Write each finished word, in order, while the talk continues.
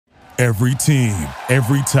Every team,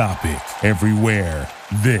 every topic, everywhere.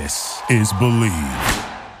 This is Believe.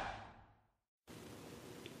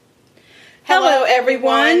 Hello,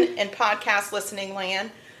 everyone in podcast listening land.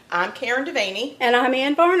 I'm Karen Devaney. And I'm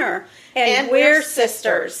Ann Varner. And we're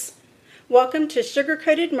sisters. Welcome to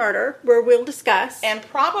Sugar-Coated Murder, where we'll discuss and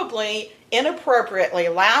probably inappropriately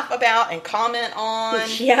laugh about and comment on.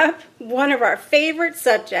 Yep, one of our favorite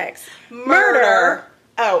subjects, murder.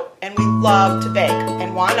 Oh, and we love to bake.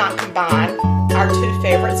 And why not combine our two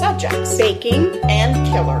favorite subjects? Baking and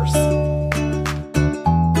killers.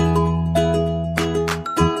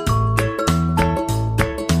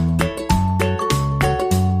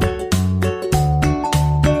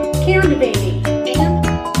 Karen Devaney.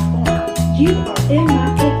 And you are in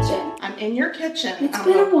my kitchen. I'm in your kitchen. It's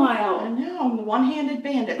been a while. I know. I'm the one-handed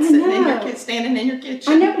bandit I sitting in know. your standing in your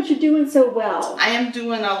kitchen. I know, but you're doing so well. I am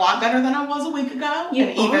doing a lot better than I was a week ago. You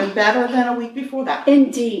and are. Even better than a week before that.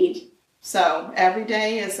 Indeed. So every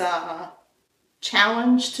day is a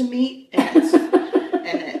challenge to meet, and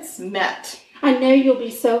it's met. I know you'll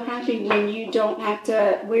be so happy when you don't have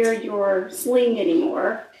to wear your sling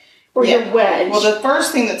anymore or your wedge. Well, the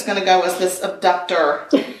first thing that's going to go is this abductor.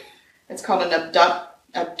 It's called an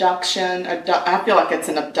abduction. I feel like it's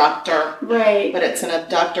an abductor. Right. But it's an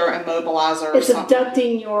abductor immobilizer. It's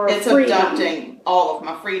abducting your freedom. It's abducting all of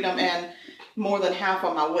my freedom and more than half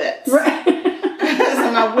of my wits. Right.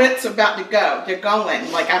 So my wits are about to go. They're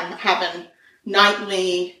going. Like I'm having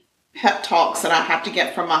nightly pep talks that I have to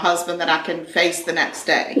get from my husband that I can face the next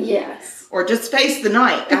day. Yes. Or just face the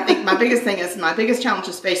night. I think my biggest challenge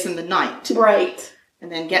is facing the night. Right.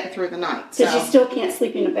 And then getting through the night. Because you still can't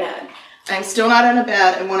sleep in a bed. I'm still not in a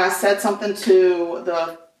bed. And when I said something to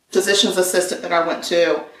the physician's assistant that I went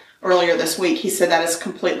to earlier this week, he said that is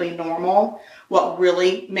completely normal. What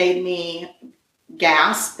really made me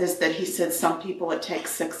gasp is that he said some people it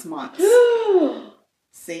takes 6 months.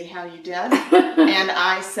 See how you did? And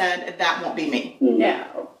I said that won't be me.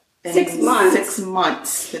 No. And 6 months. 6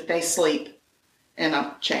 months that they sleep in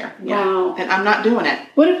a chair. Yeah. Wow. And I'm not doing it.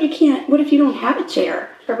 What if you don't have a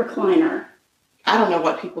chair, a recliner? I don't know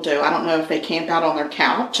what people do. I don't know if they camp out on their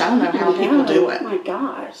couch. I don't know how people do it. Oh my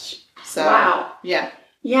gosh. So, wow. Yeah.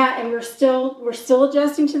 Yeah, and we're still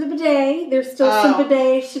adjusting to the bidet. There's still some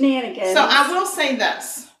bidet shenanigans. So I will say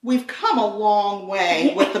this. We've come a long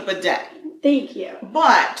way with the bidet. Thank you.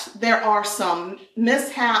 But there are some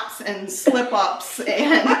mishaps and slip-ups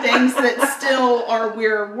and things that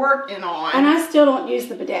we're working on. And I still don't use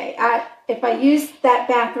the bidet. If I use that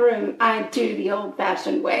bathroom, I do the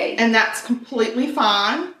old-fashioned way. And that's completely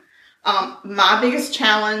fine. My biggest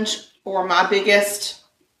challenge or my biggest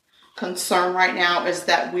concern right now is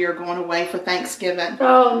that we are going away for Thanksgiving.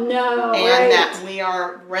 Oh, no. And that we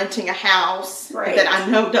are renting a house that I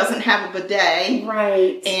know doesn't have a bidet.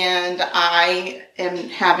 Right. And I am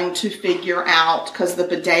having to figure out, because the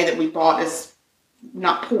bidet that we bought is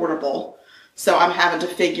not portable, so I'm having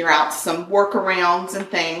to figure out some workarounds and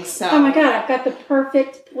things. So, oh my God, I've got the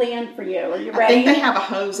perfect plan for you. Are you ready? I think they have a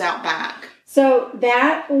hose out back. So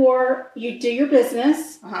that, or you do your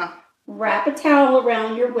business. Wrap a towel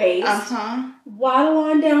around your waist. Waddle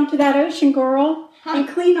on down to that ocean, girl, and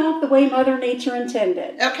clean off the way Mother Nature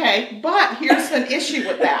intended. Okay, but here's an issue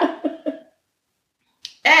with that.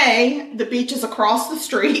 A, the beach is across the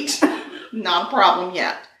street. Not a problem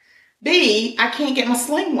yet. B, I can't get my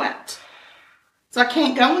sling wet. So I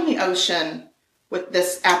can't go in the ocean with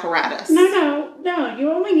this apparatus. No.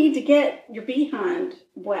 You only need to get your behind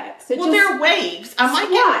wet. So there are waves.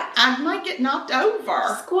 I might get knocked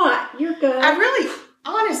over. Squat. You're good.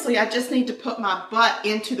 Honestly, I just need to put my butt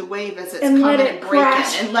into the wave as it's and coming and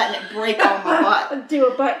breaking and letting it break on my butt. Do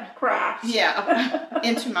a butt crash. Yeah,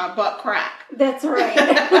 into my butt crack. That's right.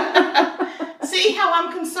 See how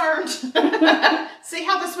I'm concerned? See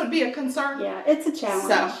how this would be a concern? Yeah, it's a challenge.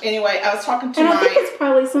 So, anyway, I was talking to I think it's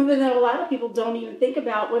probably something that a lot of people don't even think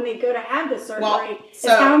about when they go to have the surgery.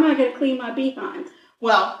 How am I going to clean my behind?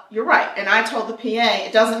 Well, you're right. And I told the PA,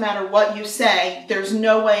 it doesn't matter what you say, there's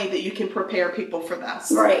no way that you can prepare people for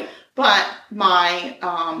this. Right. But my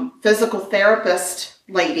physical therapist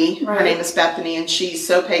lady, her name is Bethany, and she's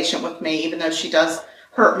so patient with me, even though she does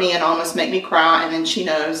hurt me and almost make me cry, and then she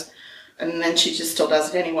knows, and then she just still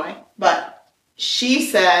does it anyway. But she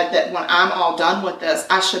said that when I'm all done with this,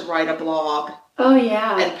 I should write a blog. Oh,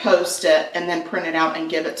 yeah. And post it and then print it out and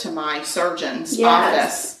give it to my surgeon's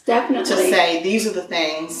office. Definitely. To say, these are the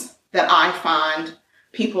things that I find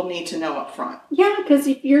people need to know up front. Yeah, because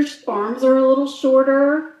if your arms are a little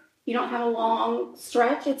shorter, you don't have a long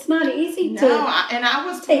stretch, it's not easy I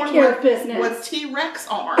was take born care of business with T-Rex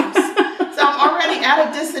arms. So I'm already at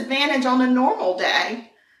a disadvantage on a normal day.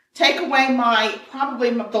 take away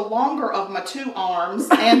the longer of my two arms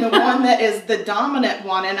and the one that is the dominant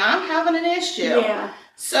one, and I'm having an issue. Yeah.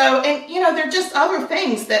 So, and there are just other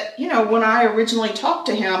things that, when I originally talked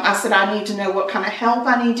to him, I said, I need to know what kind of help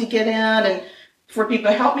I need to get in and for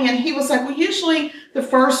people to help me. And he was like, well, usually the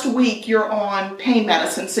first week you're on pain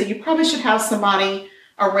medicine, so you probably should have somebody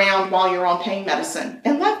around while you're on pain medicine,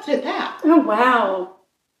 and left it at that. Oh, wow.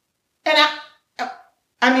 And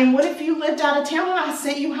I mean, what if you lived out of town and I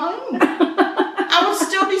sent you home? I would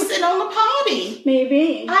still be sitting on the potty.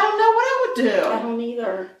 Maybe. I don't know what I would do. I don't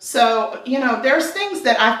either. So, there's things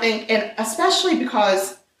that I think, and especially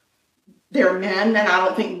because they're men, and I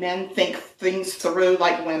don't think men think things through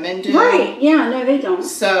like women do. Right. Yeah, no, they don't.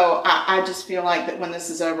 So I just feel like that when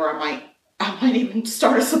this is over, I might even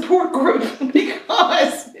start a support group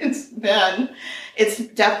because it's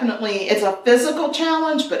a physical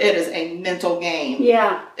challenge, but it is a mental game.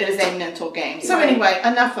 Yeah. It is a mental game. So anyway,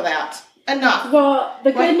 enough of that. Enough. Well,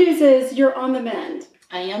 the good news is you're on the mend.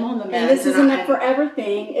 I am on the mend. And this isn't a forever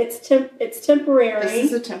thing. It's temporary.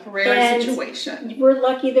 This is a temporary situation. We're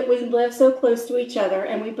lucky that we live so close to each other,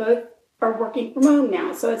 and we both are working from home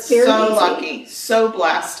now. So it's very easy. Lucky. So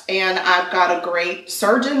blessed. And I've got a great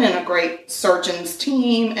surgeon and a great surgeon's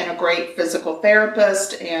team and a great physical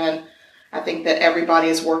therapist. And I think that everybody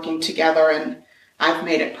is working together, and I've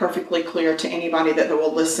made it perfectly clear to anybody that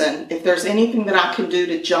will listen. If there's anything that I can do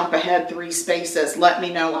to jump ahead 3 spaces, let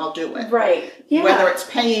me know. I'll do it. Right. Yeah. Whether it's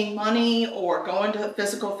paying money or going to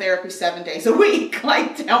physical therapy 7 days a week,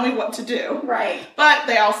 like, tell me what to do. Right. But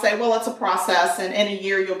they all say, well, it's a process, and in a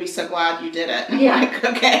year you'll be so glad you did it. And yeah. I'm like,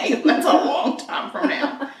 okay, that's a long time from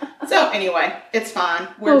now. So anyway, it's fine.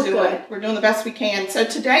 We're doing the best we can. So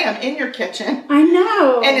today I'm in your kitchen. I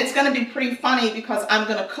know. And it's going to be pretty funny because I'm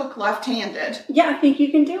going to cook left-handed. Yeah, I think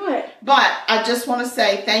you can do it. But I just want to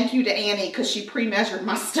say thank you to Annie because she pre-measured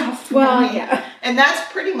my stuff for me. Yeah. And that's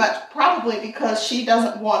pretty much probably because she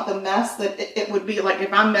doesn't want the mess that it would be like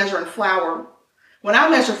if I'm measuring flour. When I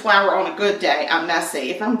measure flour on a good day, I'm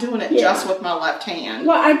messy. If I'm doing it just with my left hand.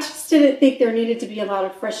 Well, I just didn't think there needed to be a lot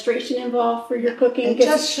of frustration involved for your cooking. It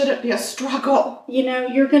just shouldn't be a struggle.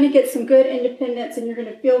 You're going to get some good independence and you're going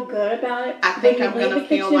to feel good about it. I think I'm going to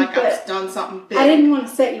feel like I've done something big. I didn't want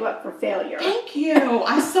to set you up for failure. Thank you.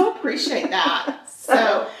 I so appreciate that.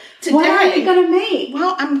 So today, what are you going to make?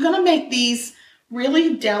 Well, I'm going to make these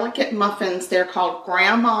really delicate muffins. They're called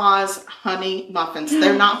Grandma's Honey Muffins.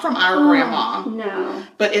 They're not from our grandma. No.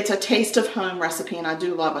 But it's a taste of home recipe, and I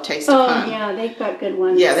do love a taste of home. Oh, yeah, they've got good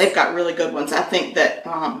ones. Yeah, they've got really good ones. I think that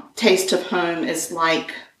Taste of Home is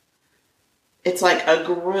like, it's like a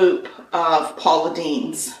group of Paula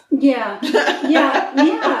Deans. Yeah.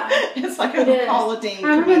 Yeah. It's like a Paula Dean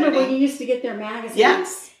community. I remember when you used to get their magazines.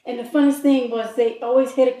 Yes. And the funnest thing was they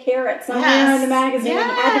always hit a carrot somewhere in the magazine. Yes.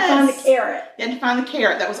 And you had to find the carrot. You had to find the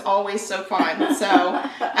carrot. That was always so fun. So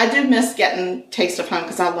I do miss getting Taste of Home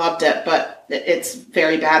because I loved it, but it's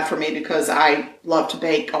very bad for me because I love to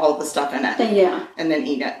bake all of the stuff in it. Yeah. And then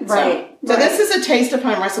eat it. Right. So this is a Taste of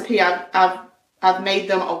Home recipe. I've made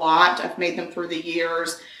them a lot. I've made them through the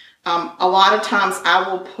years. A lot of times I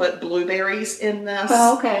will put blueberries in this.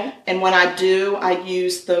 Oh, okay. And when I do, I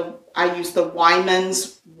use the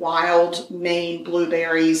Wyman's Wild Maine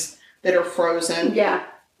blueberries that are frozen. Yeah.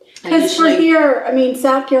 Because for here,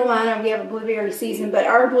 South Carolina, we have a blueberry season, but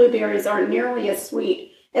our blueberries aren't nearly as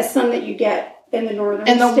sweet as some that you get in the northern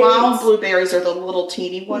states. And the wild blueberries are the little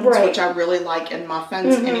teeny ones, right, which I really like in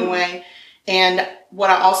muffins anyway. And what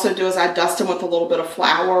I also do is I dust them with a little bit of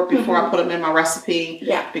flour before I put them in my recipe.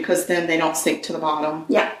 Yeah. Because then they don't sink to the bottom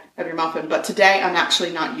of your muffin. But today I'm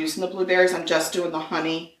actually not using the blueberries. I'm just doing the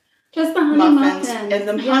honey. Just the honey muffins. And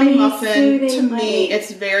the honey muffin, to me,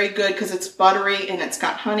 it's very good because it's buttery and it's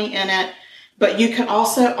got honey in it. But you can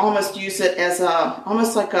also almost use it as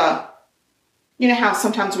almost like you know how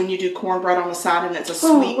sometimes when you do cornbread on the side and it's a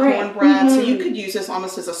sweet cornbread, so you could use this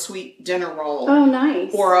almost as a sweet dinner roll. Oh,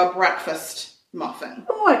 nice. Or a breakfast muffin.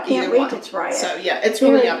 Oh, I can't wait to try it. So yeah, it's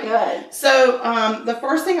really yummy. Good. So the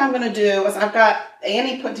first thing I'm going to do is I've got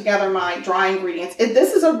Annie put together my dry ingredients.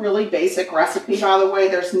 This is a really basic recipe, by the way.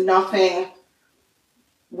 There's nothing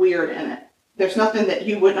weird in it. There's nothing that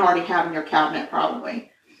you wouldn't already have in your cabinet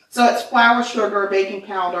probably. So it's flour, sugar, baking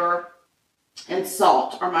powder, and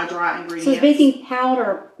salt are my dry ingredients. So it's baking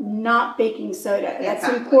powder, not baking soda. That's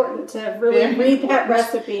important to really read that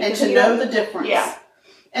recipe. And to know the difference. Yeah.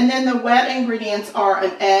 And then the wet ingredients are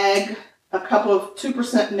an egg, a cup of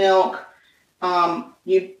 2% milk.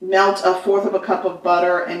 You melt 1/4 of a cup of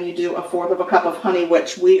butter, and you do 1/4 of a cup of honey,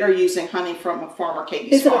 which we are using honey from a farmer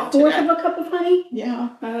Katie's farm today. Is it 1/4 of a cup of honey? Yeah.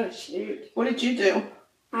 Oh, shoot. What did you do?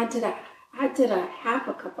 I did I did a half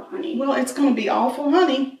a cup of honey. Well, it's going to be awful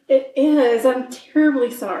honey. It is. I'm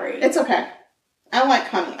terribly sorry. It's okay. I like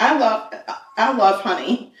honey. I love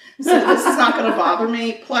honey. So this is not going to bother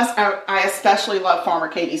me. Plus, I especially love Farmer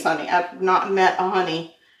Katie's honey. I've not met a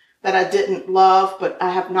honey that I didn't love, but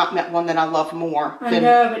I have not met one that I love more. I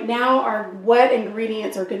know, but now our wet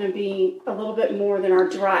ingredients are going to be a little bit more than our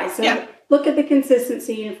dry. So look at the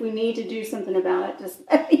consistency. If we need to do something about it, just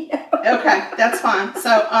let me know. Okay, that's fine.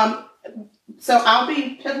 So I'll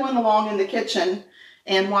be piddling along in the kitchen,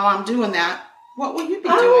 and while I'm doing that, what will you be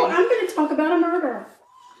doing? Oh, I'm going to talk about a murder.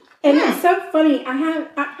 And it's so funny.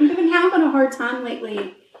 I've been having a hard time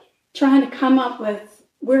lately trying to come up with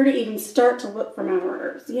where to even start to look for my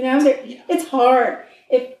murders. You know, it's hard.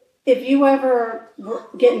 If you ever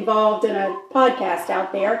get involved in a podcast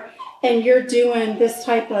out there and you're doing this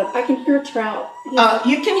type of, I can hear Trout.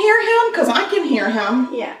 You can hear him? Because I can hear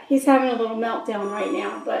him. Yeah, he's having a little meltdown right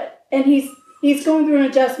now. And he's going through an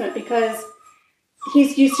adjustment because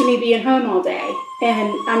he's used to me being home all day.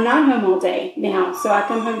 And I'm not home all day now. So I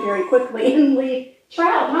come home very quickly and leave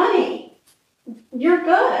Trout, honey, you're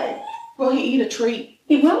good. Will he eat a treat?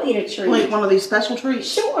 He will eat a treat. Will he eat one of these special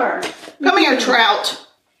treats? Sure. Come here, Trout.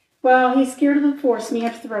 Well, he's scared of the force, and you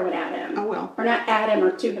have to throw it at him. I will. Or not at him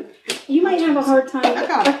or to him. You might have a hard time.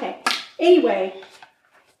 Okay. Anyway,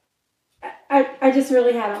 I just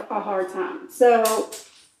really had a hard time. So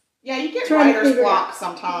yeah, you get writer's block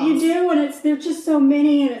sometimes. You do, and there's just so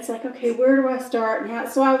many, and it's like, okay, where do I start? And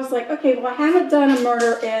so I was like, okay, well, I haven't done a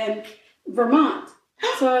murder in Vermont.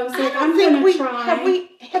 So I was like, I'm going to try.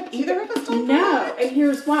 Have either of us done No, and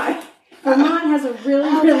here's why. Vermont has a really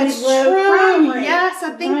low crime rate. Yes,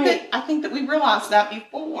 I think that we realized that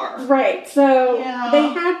before. Right. So they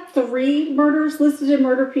had 3 murders listed in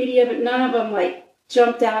Murderpedia, but none of them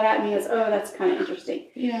jumped out at me as, oh, that's kind of interesting.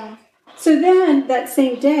 Yeah. So then that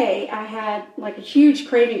same day, I had a huge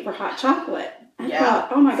craving for hot chocolate. I thought,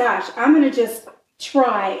 oh my gosh, I'm going to just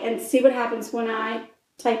try and see what happens when I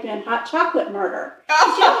type in hot chocolate murder.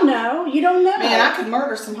 Oh. You don't know. Man, I could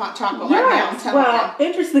murder some hot chocolate right now. I'm telling you.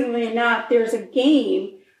 Interestingly enough, there's a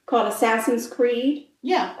game called Assassin's Creed.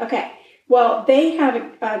 Yeah. Okay. Well, they have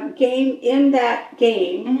a game in that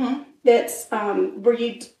game that's where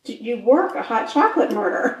you work a hot chocolate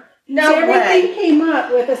murder. No way. Everything came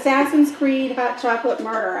up with Assassin's Creed hot chocolate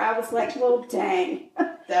murder. I was like, well, dang.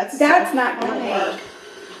 That's not going to work.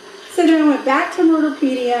 So then I went back to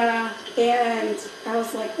Murderpedia, and I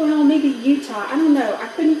was like, well, maybe Utah. I don't know. I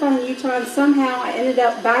couldn't find Utah, and somehow I ended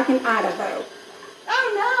up back in Idaho.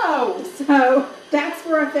 Oh, no. So that's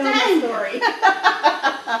where I found the story.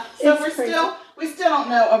 So we still don't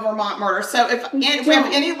know a Vermont murder. So if we have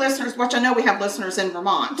any listeners, which I know we have listeners in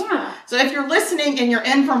Vermont. Yeah. So if you're listening and you're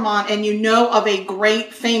in Vermont and you know of a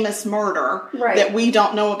great famous murder that we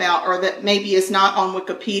don't know about, or that maybe is not on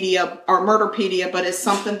Wikipedia or Murderpedia, but is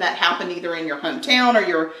something that happened either in your hometown or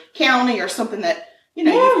your county or something that you've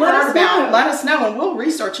heard about, let us know and we'll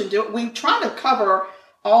research and do it. We try to cover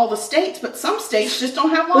all the states, but some states just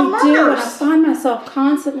don't have a lot of murders. Do, and I find myself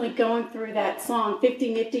constantly going through that song,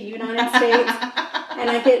 50 Nifty United States, and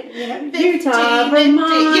I get, Utah,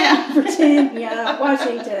 Vermont, Virginia,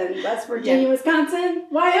 Washington, West Virginia, Wisconsin,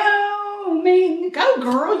 Wyoming. Go,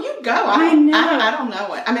 girl, you go. I know. I don't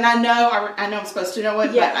know it. I mean, I know I'm supposed to know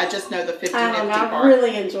it, but I just know the 50 Nifty part. I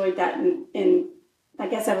really enjoyed that in I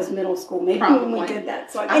guess I was middle school, maybe when we did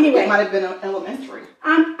that. So anyway, I think it might have been elementary.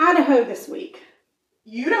 I'm Idaho this week.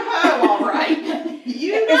 Idaho, all right.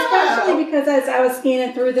 Especially because as I was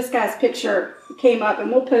scanning through, this guy's picture came up, and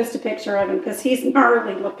we'll post a picture of him because he's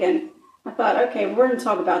gnarly looking. I thought, okay, we're going to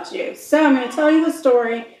talk about you. So I'm going to tell you the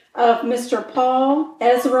story of Mr. Paul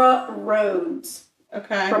Ezra Rhodes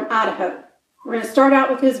from Idaho. We're going to start out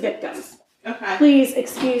with his victims. Okay. Please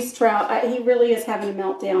excuse Trout. He really is having a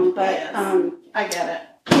meltdown, but I get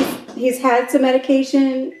it. He's had some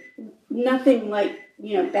medication, nothing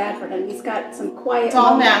bad for him. He's got some quiet. It's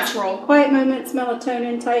all natural. Quiet moments,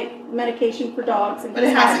 melatonin type medication for dogs. But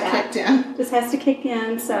it hasn't kicked in. Just has to kick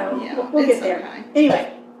in, so we'll get there. Okay.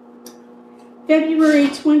 Anyway, February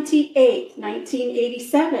 28th,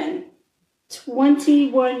 1987,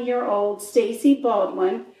 21-year-old Stacy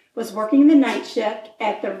Baldwin was working the night shift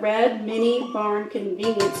at the Red Mini Barn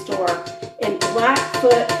convenience store in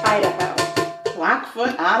Blackfoot, Idaho.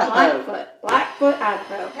 Blackfoot, Idaho. Blackfoot,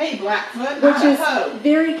 Idaho. Hey, Blackfoot, which Idaho. Is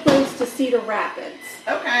very close to Cedar Rapids.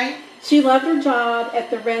 Okay. She loved her job at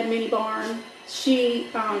the Red Mini Barn. She,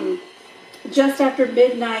 just after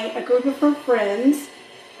midnight, a group of her friends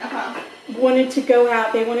wanted to go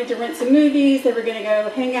out. They wanted to rent some movies. They were going to go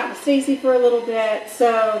hang out with Stacy for a little bit.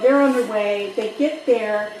 So they're on their way. They get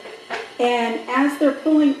there, And as they're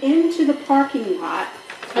pulling into the parking lot,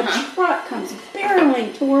 a truck comes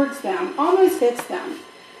barreling towards them, almost hits them.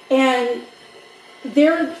 And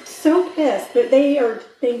they're so pissed, but they are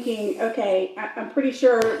thinking, okay, I'm pretty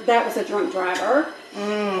sure that was a drunk driver.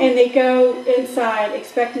 And they go inside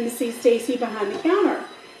expecting to see Stacy behind the counter.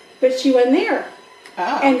 But she wasn't there.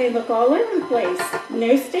 Oh. And they look all over the place.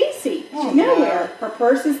 No Stacy. She's nowhere. Her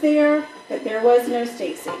purse is there, but there was no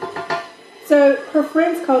Stacy. So her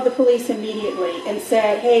friends called the police immediately and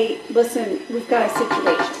said, hey, listen, we've got a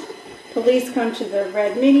situation. Police come to the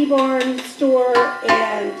Red Mini Barn store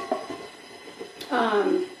and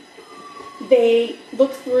they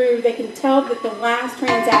look through, they can tell that the last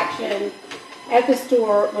transaction at the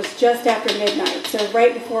store was just after midnight, so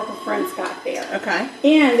right before her friends got there. Okay.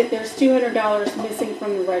 And that there's $200 missing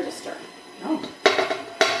from the register. Oh.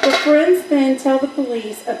 The friends then tell the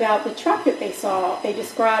police about the truck that they saw. They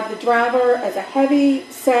describe the driver as a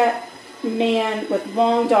heavy-set man with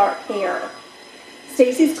long dark hair.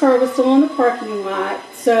 Stacy's car was still in the parking lot,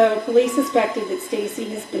 so police suspected that Stacy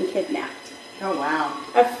has been kidnapped. Oh, wow.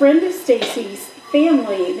 A friend of Stacy's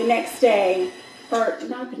family the next day, or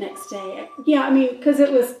not the next day, yeah, I mean, because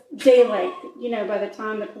it was daylight, by the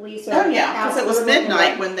time the police are out. Oh, yeah, because it was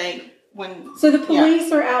midnight when... So the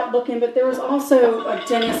police are out looking, but there was also a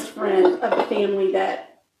dentist friend of the family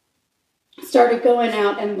that started going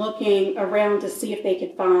out and looking around to see if they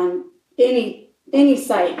could find any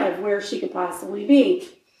sight of where she could possibly be.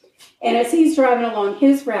 And as he's driving along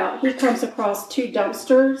his route, he comes across two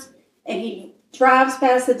dumpsters, and he drives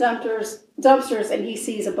past the dumpsters and he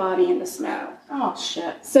sees a body in the snow. Oh,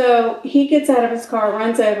 shit. So he gets out of his car,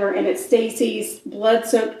 runs over, and it's Stacy's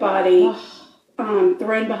blood-soaked body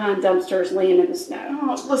thrown behind dumpsters, laying in the snow.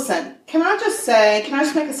 Oh, listen, can I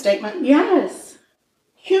just make a statement? Yes.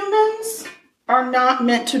 Humans are not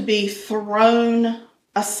meant to be thrown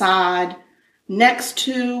aside next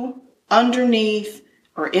to, underneath,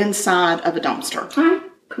 or inside of a dumpster. I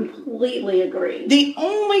completely agree. The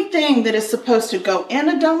only thing that is supposed to go in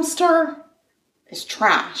a dumpster is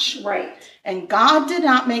trash. Right. And God did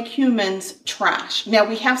not make humans trash. Now,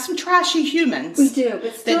 we have some trashy humans. We do,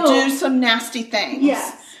 but still, that do some nasty things.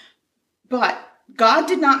 Yes. But God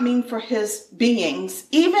did not mean for his beings,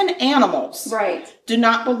 even animals, right, do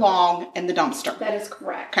not belong in the dumpster. That is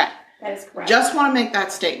correct. Okay. That is correct. Just want to make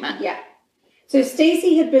that statement. Yeah. So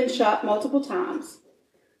Stacy had been shot multiple times.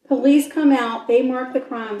 Police come out, they mark the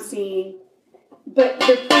crime scene, but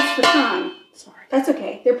they're pressed for time. Sorry. That's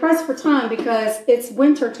okay. They're pressed for time because it's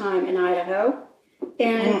winter time in Idaho,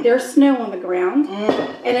 and there's snow on the ground.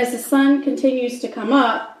 And as the sun continues to come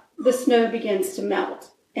up, the snow begins to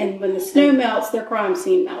melt. And when the snow melts, their crime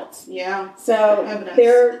scene melts. Yeah. So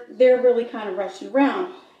they're really kind of rushing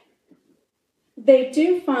around. They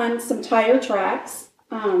do find some tire tracks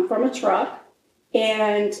from a truck,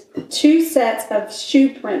 and 2 sets of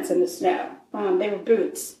shoe prints in the snow. They were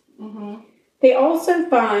boots. Mm-hmm. They also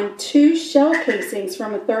find 2 shell casings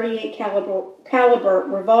from a .38 caliber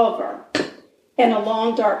revolver and a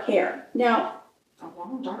long dark hair. Now, a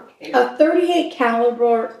long dark hair. A .38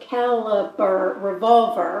 caliber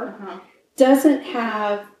revolver doesn't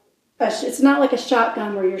have it's not like a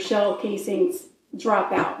shotgun where your shell casings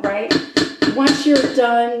drop out, right? Once you're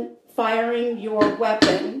done firing your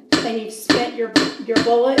weapon and you've spent your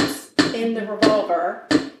bullets in the revolver,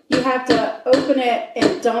 you have to open it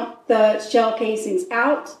and dump the shell casings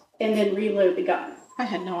out and then reload the gun. I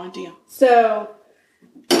had no idea. So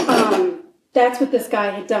that's what this guy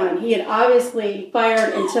had done. He had obviously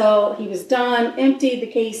fired until he was done, emptied the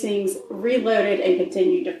casings, reloaded, and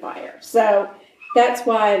continued to fire. So that's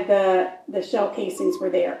why the shell casings were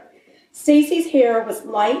there. Stacy's hair was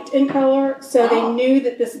light in color, so they knew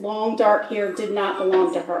that this long dark hair did not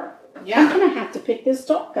belong to her. Yeah. I'm going to have to pick this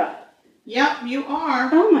dog up. Yep, you are.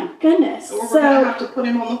 Oh my goodness. So we're going to have to put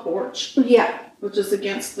him on the porch. Yeah. Which is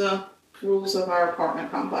against the rules of our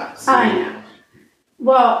apartment complex. I know.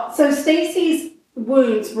 Well, so Stacy's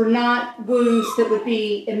wounds were not wounds that would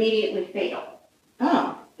be immediately fatal.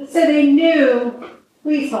 Oh. So they knew,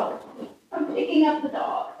 please hold. I'm picking up the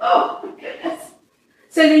dog. Oh my goodness.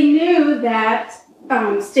 So they knew that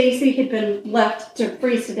Stacy had been left to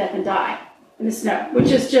freeze to death and die in the snow,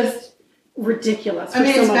 which is just ridiculous. I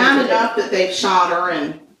mean, it's bad enough that they shot her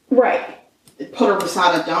and put her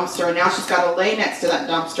beside a dumpster, and now she's got to lay next to that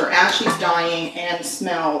dumpster as she's dying and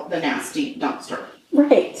smell the nasty dumpster.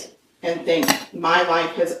 Right. And think, my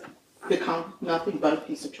life has become nothing but a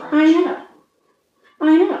piece of trash. I know.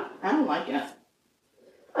 I don't like it.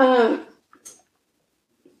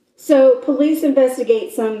 So police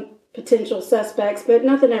investigate some potential suspects, but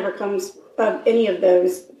nothing ever comes of any of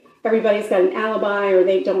those everybody's got an alibi or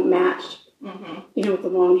they don't match, with the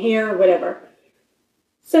long hair or whatever.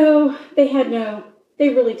 So they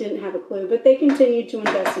really didn't have a clue, but they continued to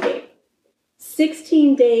investigate.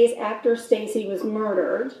 16 days after Stacy was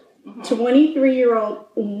murdered, 23-year-old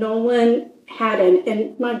Nolan Haddon,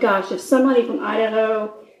 and my gosh, if somebody from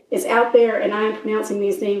Idaho is out there and I am pronouncing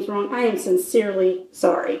these names wrong, I am sincerely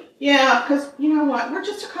sorry. Yeah, because you know what? We're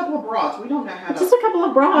just a couple of broads. We don't know how to... Just a couple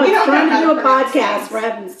of broads trying to do a podcast, for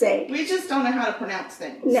heaven's sake. We just don't know how to pronounce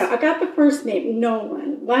things. No, I got the first name,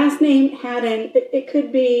 Nolan. Last name, Haddon. It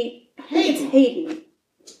could be... Hayden. It's Hayden.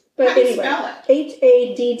 But how do you anyway, spell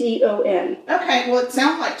it? Haddon. Okay, well, it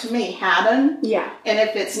sounds like to me Haddon. Yeah. And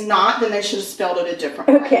if it's not, then they should have spelled it a different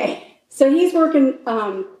way. Okay. So he's working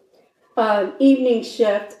evening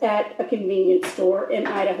shift at a convenience store in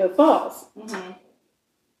Idaho Falls.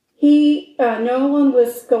 Nolan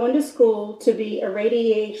was going to school to be a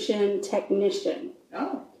radiation technician.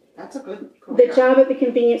 Oh, that's a good career. The job at the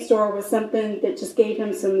convenience store was something that just gave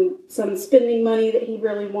him some spending money that he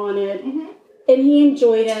really wanted. And he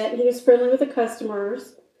enjoyed it. He was friendly with the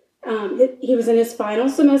customers. He was in his final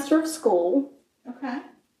semester of school. Okay.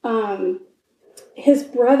 His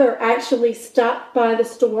brother actually stopped by the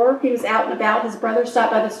store. He was out and about. His brother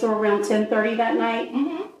stopped by the store around 10:30 that night,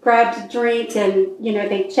 grabbed a drink, and,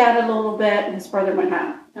 they chatted a little bit, and his brother went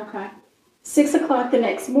home. Okay. 6 o'clock the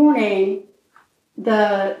next morning,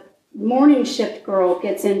 the morning shift girl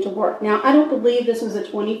gets into work. Now, I don't believe this was a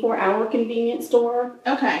 24-hour convenience store.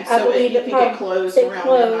 Okay, so it could get closed around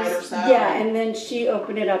midnight or so. Yeah, and then she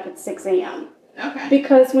opened it up at 6 a.m. Okay.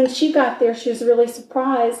 Because when she got there, she was really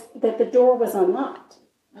surprised that the door was unlocked.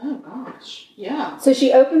 Oh, gosh. Yeah. So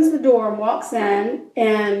she opens the door and walks in,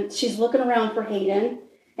 and she's looking around for Hayden,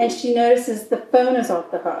 and she notices the phone is off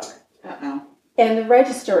the hook. Uh-oh. And the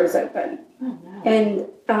register is open. Oh, no. And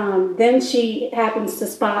then she happens to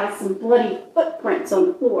spot some bloody footprints on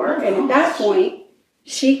the floor. And at that point,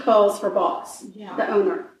 she calls her boss, the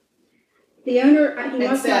owner. The owner,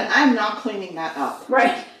 said, I'm not cleaning that up.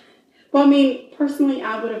 Right. Well, I mean, personally,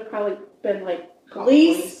 I would have probably been like,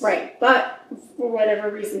 police. Right. But for whatever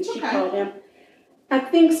reason, she called him. I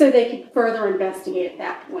think so they could further investigate at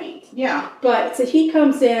that point. Yeah. But so he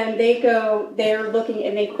comes in, they're looking,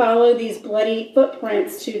 and they follow these bloody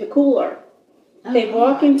footprints to the cooler. Oh, they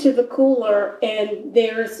walk into the cooler, and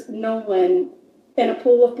there's Nolan in a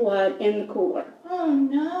pool of blood in the cooler. Oh,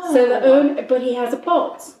 no. So but he has a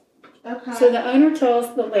pulse. Okay. So the owner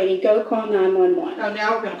tells the lady, go call 911. Oh,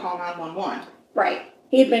 now we're going to call 911. Right.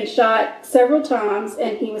 He had been shot several times,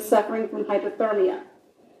 and he was suffering from hypothermia.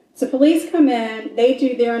 So police come in, they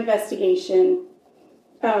do their investigation.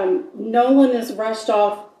 Nolan is rushed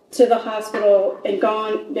off to the hospital and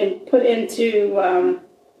put into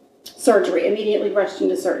surgery, immediately rushed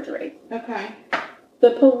into surgery. Okay.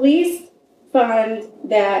 The police find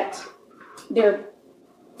that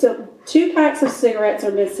two packs of cigarettes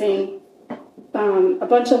are missing, a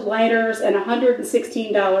bunch of lighters, and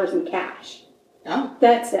 $116 in cash. Oh.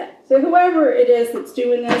 That's it. So whoever it is that's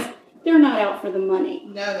doing this, they're not out for the money.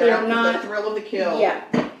 No, they're out for the thrill of the kill. Yeah.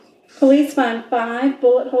 Police find 5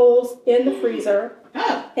 bullet holes in the freezer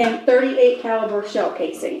and 38 caliber shell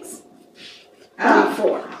casings on the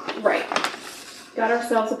floor. Right. Got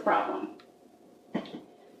ourselves a problem.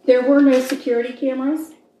 There were no security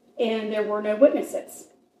cameras and there were no witnesses.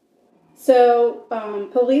 So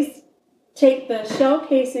police take the shell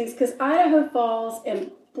casings, because Idaho Falls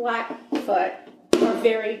and Blackfoot are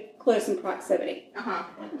very close in proximity.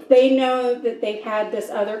 They know that they've had this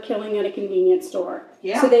other killing at a convenience store.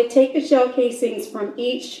 Yeah. So they take the shell casings from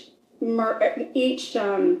each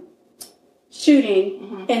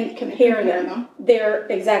shooting and compare them. They're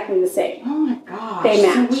exactly the same. Oh my gosh. They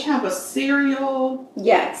match. So we have a serial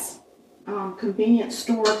convenience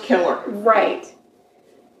store killer. Right.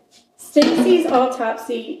 Stacy's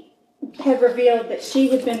autopsy had revealed that she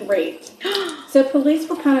had been raped. So police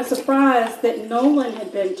were kind of surprised that Nolan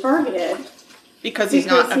had been targeted. Because he's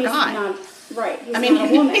not a guy.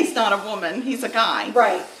 He's not a woman. He's a guy.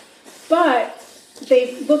 Right. But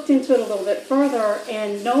they looked into it a little bit further,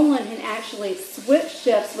 and Nolan had actually switched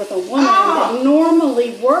shifts with a woman that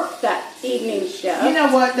normally worked that evening shift. You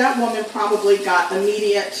know what? That woman probably got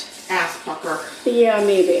immediate ass pucker. Yeah,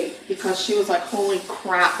 maybe. Because she was like, holy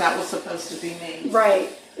crap, that was supposed to be me. Right.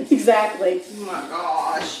 Exactly. Oh my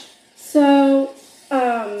gosh. So,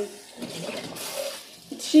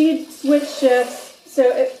 she switched shifts,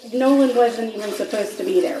 so Nolan wasn't even supposed to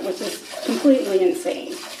be there, which is completely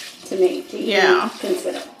insane to me to even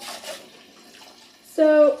consider.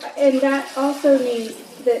 So, and that also means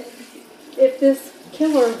that if this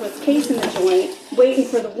killer was casing the joint, waiting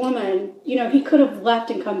for the woman, he could have left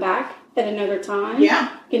and come back at another time.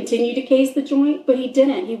 Yeah. Continue to case the joint, but he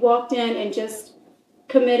didn't. He walked in and just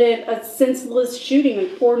committed a senseless shooting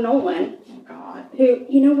of poor Nolan. Oh, God. Who,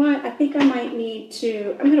 you know what? I think I might need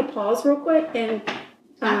to, I'm going to pause real quick and...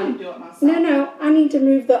 I can do it myself. No, I need to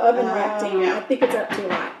move the oven rack down. Yeah. I think it's up too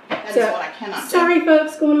high. That is what I cannot do. Sorry,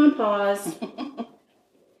 folks, going on pause.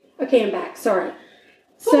 Okay, I'm back. Sorry.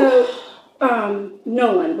 So,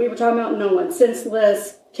 Nolan. We were talking about Nolan.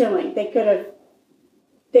 Senseless killing. They could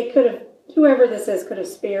have, whoever this is, could have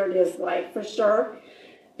spared his life for sure.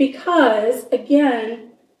 Because,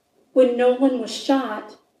 again, when Nolan was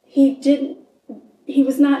shot, he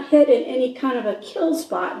was not hit in any kind of a kill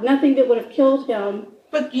spot. Nothing that would have killed him.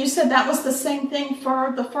 But you said that was the same thing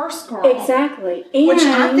for the first girl. Exactly. And which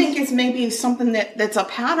I think is maybe something that's a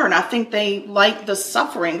pattern. I think they like the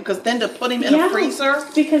suffering, because then to put him in a freezer.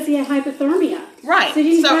 Because he had hypothermia. Right.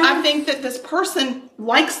 So I think that this person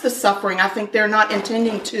likes the suffering. I think they're not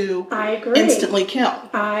intending to instantly kill.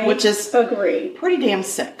 Which is agree. Pretty damn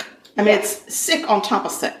sick. I mean, it's sick on top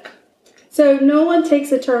of sick. So Nolan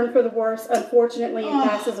takes a turn for the worse, unfortunately, and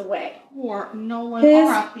passes away. Poor Nolan,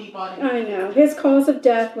 R.I.P., buddy. I know. His cause of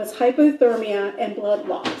death was hypothermia and blood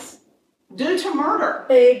loss. Due to murder.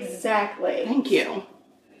 Exactly. Thank you.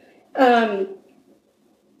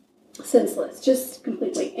 Senseless. Just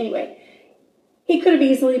completely. Anyway, he could have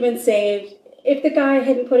easily been saved. If the guy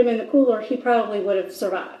hadn't put him in the cooler, he probably would have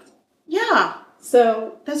survived. Yeah.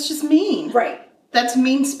 So. That's just mean. Right. That's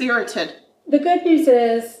mean-spirited. The good news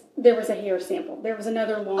is there was a hair sample. There was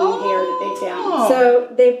another long hair that they found. So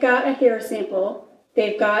they've got a hair sample.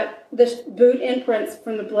 They've got the boot imprints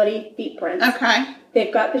from the bloody feet prints. Okay.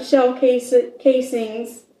 They've got the shell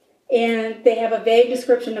casings, and they have a vague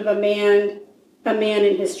description of a man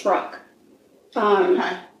in his truck.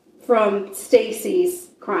 From Stacy's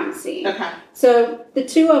crime scene. Okay. So the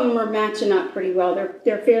two of them are matching up pretty well.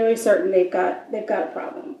 They're fairly certain they've got a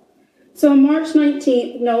problem. So on March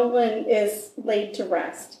 19th, Nolan is laid to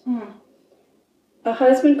rest. A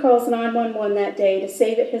husband calls 911 that day to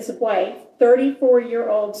say that his wife,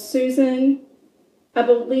 34-year-old Susan, I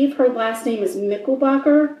believe her last name is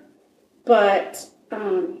Mickelbacher, but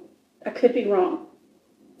I could be wrong.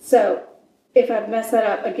 So if I've messed that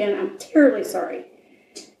up, again, I'm terribly sorry.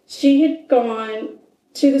 She had gone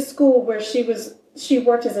to the school where she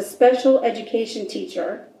worked as a special education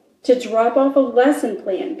teacher to drop off a lesson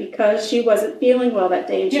plan because she wasn't feeling well that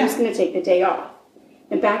day and she was going to take the day off.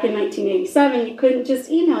 And back in 1987, you couldn't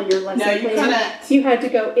just email your lesson plan. No, you couldn't. You had to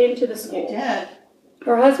go into the school. You did.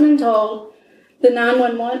 Her husband told the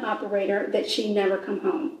 911 operator that she'd never come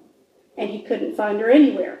home, and he couldn't find her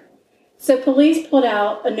anywhere. So police put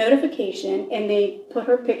out a notification, and they put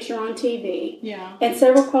her picture on TV. Yeah. And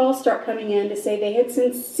several calls start coming in to say they had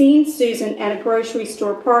seen Susan at a grocery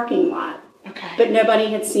store parking lot. Okay. But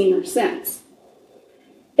nobody had seen her since.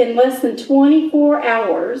 In less than 24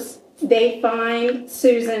 hours, they find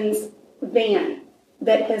Susan's van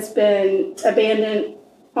that has been abandoned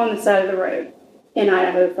on the side of the road in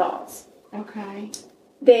Idaho Falls. Okay.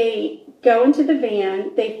 They go into the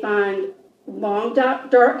van. They find long,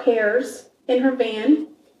 dark hairs in her van.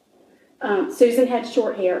 Susan had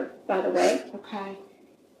short hair, by the way. Okay.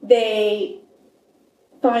 They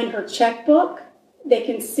find her checkbook. They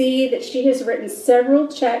can see that she has written several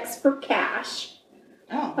checks for cash.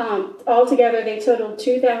 Altogether, they totaled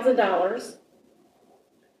 $2,000.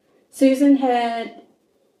 Susan had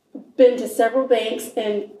been to several banks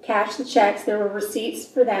and cashed the checks. There were receipts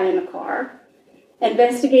for that in the car.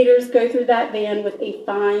 Investigators go through that van with a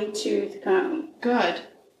fine-tooth comb. Good.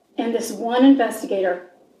 And this one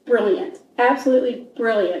investigator, brilliant, absolutely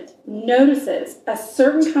brilliant, notices a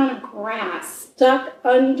certain kind of grass stuck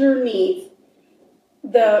underneath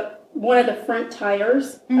one of the front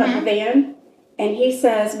tires of the van, and he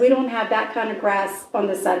says, we don't have that kind of grass on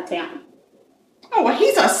this side of town. Oh, well,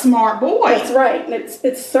 he's a smart boy. That's right. And it's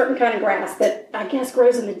a certain kind of grass that I guess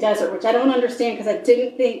grows in the desert, which I don't understand because I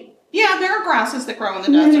didn't think... Yeah, there are grasses that grow in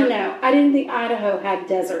the desert. No. I didn't think Idaho had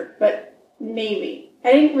desert, but maybe.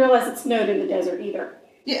 I didn't realize it snowed in the desert either.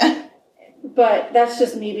 Yeah. But that's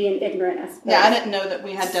just me being ignorant, I suppose. Yeah, I didn't know that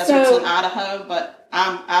we had deserts in Idaho, but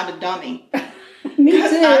I'm a dummy. Me too.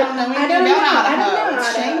 I don't know anything about Idaho.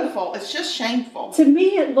 It's Idaho. shameful. It's just shameful. To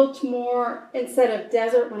me, it looked more, instead of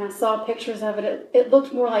desert, when I saw pictures of it, it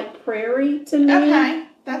looked more like prairie to me. Okay.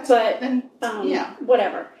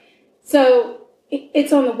 Whatever. So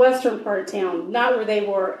it's on the western part of town, not where they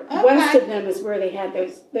were. Okay. West of them is where they had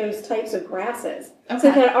those types of grasses. Okay.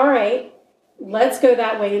 So I thought, all right, let's go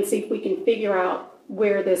that way and see if we can figure out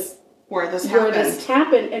where this where this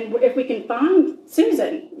happened, and if we can find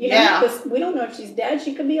Susan, we don't know if she's dead.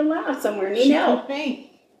 She could be alive somewhere. Need help.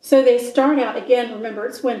 So they start out again. Remember,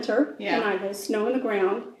 it's winter, and there's snow on the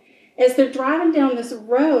ground. As they're driving down this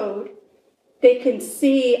road, they can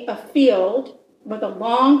see a field with a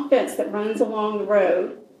long fence that runs along the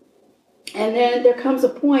road. And then there comes a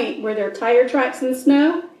point where there are tire tracks in the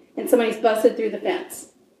snow, and somebody's busted through the fence.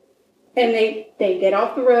 And they get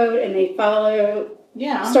off the road, and they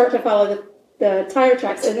start to follow the tire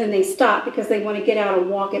tracks, and then they stop because they want to get out and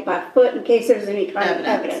walk it by foot in case there's any kind of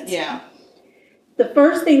evidence. Yeah. The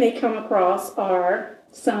first thing they come across are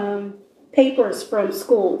some papers from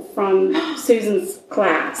school, from Susan's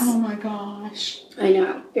class. Oh my gosh. I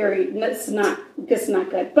know. This is not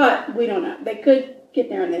good. But we don't know. They could get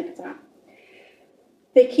there in the nick of time.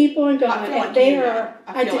 They keep on going. I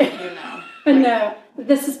feel like you know. I know.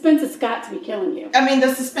 The suspense has got to be killing you. I mean,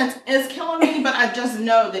 the suspense is killing me, but I just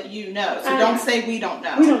know that you know. So don't say we don't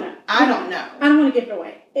know. We don't know. I don't know. I don't want to give it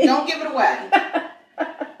away. Don't give it away.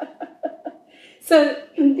 So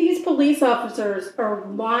these police officers are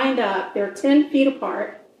lined up. They're 10 feet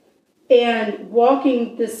apart and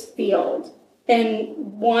walking this field. And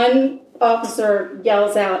one officer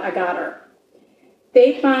yells out, "I got her."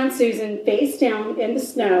 They find Susan face down in the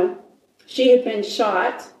snow. She had been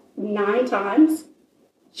shot 9 times.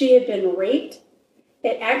 She had been raped.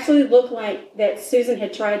 It actually looked like that Susan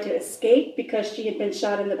had tried to escape because she had been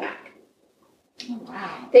shot in the back. Oh,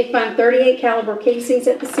 wow. They find .38 caliber casings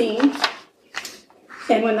at the scene.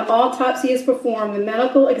 And when the autopsy is performed, the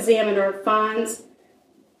medical examiner finds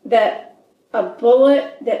that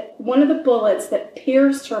one of the bullets that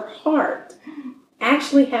pierced her heart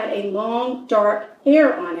actually had a long, dark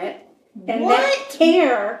hair on it. And that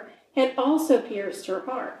hair had also pierced her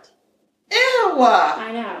heart. Ew!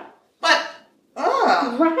 I know. But,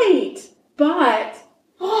 right. But,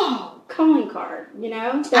 calling card,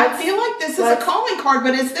 I feel like this is a calling card,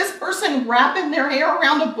 but is this person wrapping their hair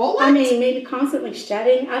around a bullet? I mean, maybe constantly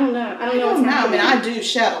shedding. I don't know. I don't know what's happening. I mean, I do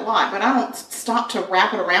shed a lot, but I don't stop to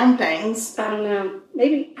wrap it around things. I don't know.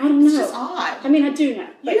 Maybe, I don't know. It's just odd. I mean, I do know.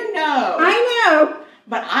 You know. I know.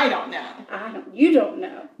 But I don't know. You don't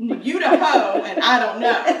know. You don't know, and I don't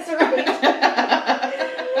know. That's right.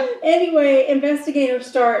 Anyway, investigators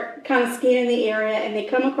start kind of scanning the area, and they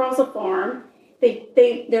come across a farm.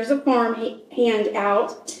 There's a farm hand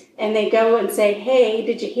out, and they go and say, "Hey,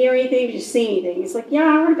 did you hear anything? Did you see anything?" He's like, "Yeah,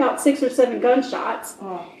 I heard about 6 or 7 gunshots."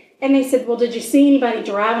 Oh. And they said, "Well, did you see anybody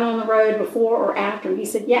driving on the road before or after?" He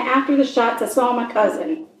said, "Yeah, after the shots, I saw my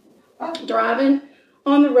cousin driving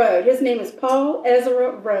on the road. His name is Paul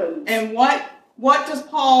Ezra Rhodes." And what does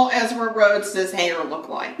Paul Ezra Rhodes' hair look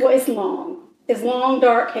like? Well, it's long. It's long,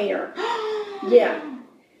 dark hair. Yeah.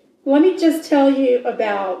 Let me just tell you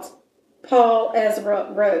about Paul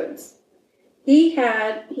Ezra Rhodes. He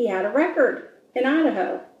had a record in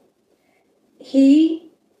Idaho.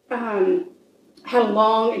 He had a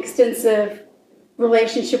long, extensive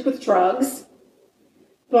relationship with drugs,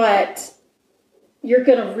 but you're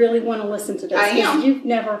going to really want to listen to this. I am. You've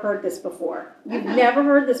never heard this before. You've never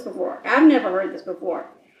heard this before. I've never heard this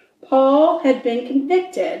before. Paul had been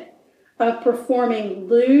convicted of performing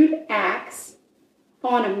lewd acts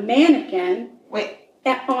on a mannequin.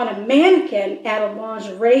 On a mannequin at a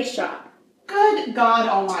lingerie shop. Good God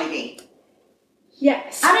Almighty.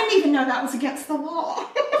 Yes. I didn't even know that was against the law.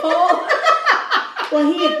 Paul.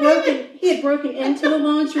 Well, he had broken into the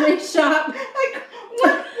lingerie shop. Like,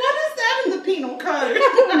 what is that in the penal code?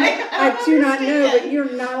 I do not know, but you're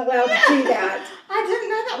not allowed to do that. I didn't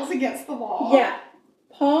know that was against the law. Yeah.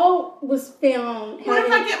 Paul was found. What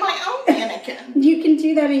if I get my own mannequin? You can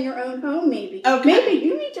do that in your own home, maybe. Okay. Maybe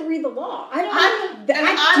you need to read the law. I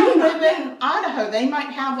don't live in Idaho. They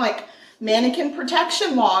might have like mannequin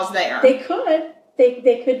protection laws there. They could.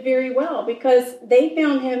 They could very well, because they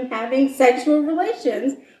found him having sexual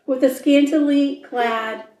relations with a scantily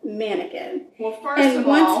clad mannequin. Well, first of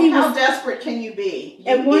all, how desperate can you be?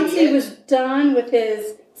 Once he was done with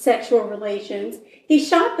his sexual relations, he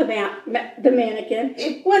shot the mannequin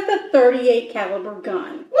with a .38 caliber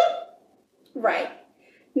gun. Right.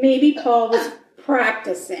 Maybe Paul was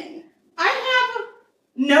practicing. I have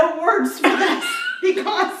no words for this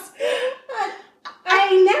because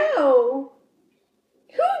I know.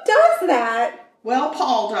 Who does that? Well,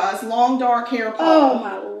 Paul does. Long, dark hair, Paul. Oh,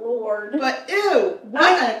 my Lord. But, ew.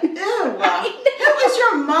 Who is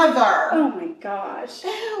your mother? Oh, my gosh.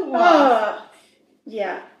 Ew.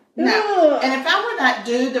 Yeah. No. And if I were that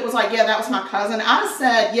dude that was like, yeah, that was my cousin, I'd have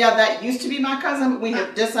said, yeah, that used to be my cousin, but we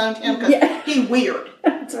have disowned him because he's weird.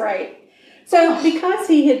 That's right. So because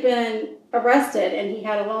he had been arrested and he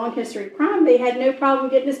had a long history of crime, they had no problem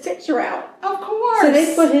getting his picture out. Of course. So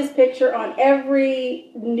they put his picture on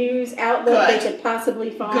every news outlet they could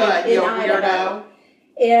possibly find in Idaho.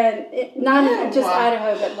 And not even just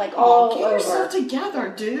Idaho, but like all over. Get yourself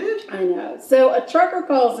together, dude. I know. So a trucker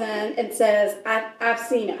calls in and says, I've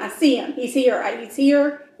seen him. I see him. He's here. He's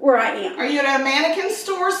here where I am. Are you at a mannequin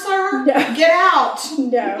store, sir? No. Get out.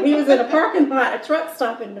 No. He was in a parking lot, a truck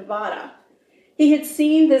stop in Nevada. He had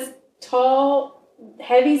seen this tall,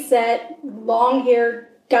 heavy-set, long-haired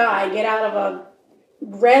guy get out of a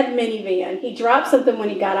red minivan. He dropped something when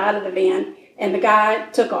he got out of the van, and the guy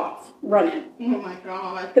took off running. Oh my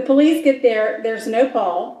God. The police get there. There's no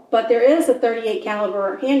Paul, but there is a .38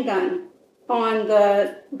 caliber handgun on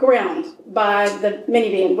the ground by the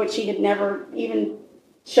minivan, which he had never even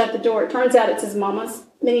shut the door. It turns out it's his mama's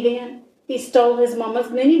minivan. He stole his mama's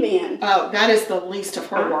minivan. Oh, that is the least of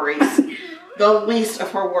her worries. The least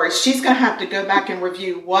of her worries. She's going to have to go back and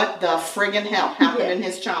review what the friggin' hell happened in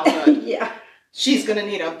his childhood. Yeah. She's going to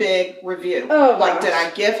need a big review. Oh, like, did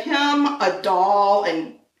I give him a doll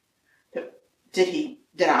and did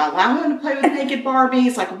I allow him to play with naked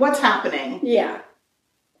Barbies? Like, what's happening? Yeah.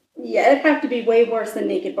 Yeah, it'd have to be way worse than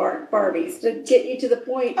naked Barbies to get you to the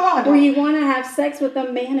point where you want to have sex with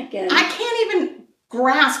a mannequin. I can't even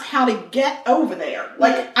grasp how to get over there.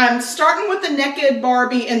 Like, I'm starting with the naked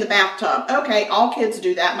Barbie in the bathtub. Okay, all kids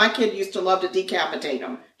do that. My kid used to love to decapitate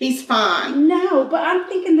him. He's fine. No, but I'm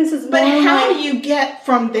thinking this is more But how do you get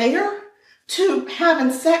from there to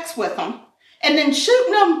having sex with them and then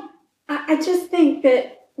shooting them? I just think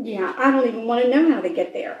that, I don't even want to know how to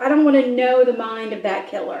get there. I don't want to know the mind of that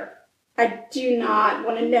killer. I do not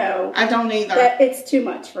want to know. I don't either. That it's too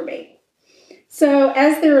much for me. So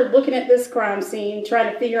as they're looking at this crime scene,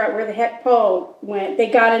 trying to figure out where the heck Paul went, they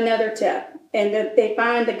got another tip. And they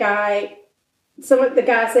find the guy. The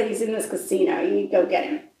guy said he's in this casino. You need to go get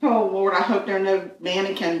him. Oh, Lord, I hope there are no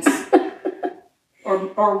mannequins.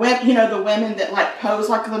 Or when, the women that like pose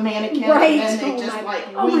like the mannequin, right. And then they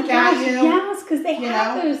wink at you. Yes, because they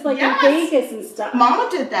have those in Vegas and stuff. Mama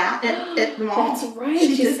did that at the mall. That's right.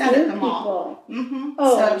 She did that at the mall. Mm-hmm.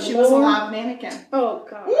 Oh, so she was a live mannequin. Oh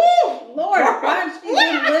God. Ooh, Lord, why she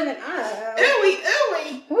didn't live in Idaho? Ooey.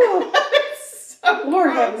 So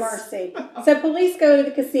Lord have mercy. So police go to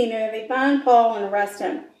the casino. They find Paul and arrest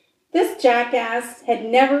him. This jackass had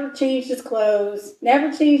never changed his clothes, never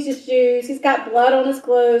changed his shoes. He's got blood on his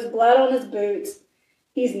clothes, blood on his boots.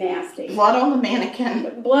 He's nasty. Blood on the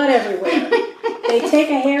mannequin. Blood everywhere. They take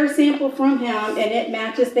a hair sample from him, and it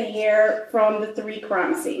matches the hair from the 3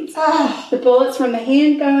 crime scenes. Oh. The bullets from the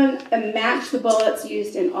handgun match the bullets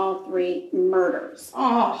used in all 3 murders.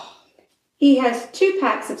 Oh. He has 2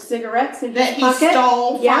 packs of cigarettes in his pocket. That he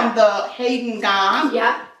stole from the Hayden guy.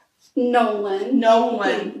 Yeah. Nolan.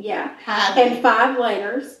 Yeah. And 5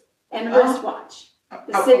 lighters and a wristwatch.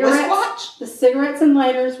 The cigarettes and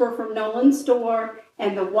lighters were from Nolan's store,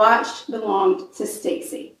 and the watch belonged to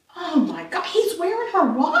Stacy. Oh my God, he's wearing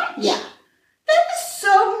her watch? Yeah. That is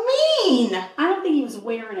so mean. I don't think he was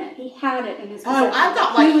wearing it. He had it in his possession. Oh, I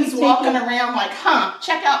thought he's walking around like,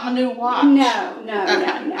 check out my new watch. No.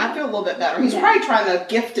 I feel a little bit better. He's probably trying to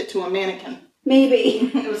gift it to a mannequin.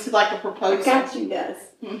 Maybe. It was like a proposal. I got you, this.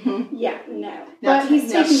 Mm-hmm. Yeah, no. But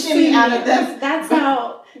he's taking shimmy out of them. That's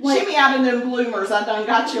how. Shimmy out of them bloomers. I done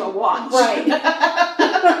got you a watch. Right.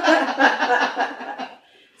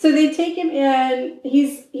 So they take him in.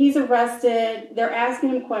 He's arrested. They're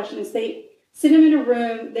asking him questions. They sit him in a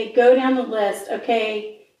room. They go down the list.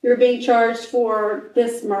 Okay, you're being charged for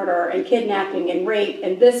this murder and kidnapping and rape,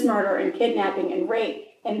 and this murder and kidnapping and rape,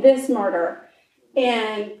 and this murder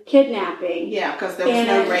and kidnapping. Yeah, because there was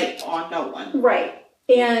no rape on Nolan. Right.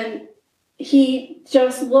 And he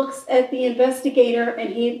just looks at the investigator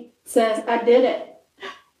and he says, I did it.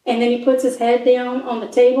 And then he puts his head down on the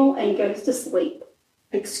table and goes to sleep.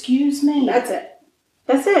 Excuse me? That's it.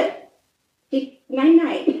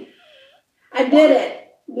 Night-night. I did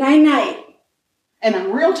it. Night-night. And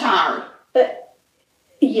I'm real tired.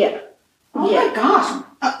 Yeah. Oh my gosh.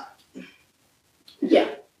 Yeah.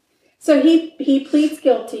 So he pleads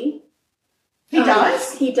guilty. He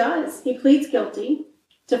does? He does. He pleads guilty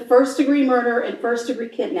to first-degree murder and first-degree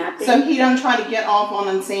kidnapping. So he doesn't try to get off on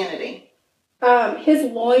insanity?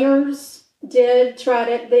 His lawyers did try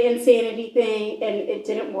the insanity thing, and it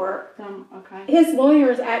didn't work. Okay. His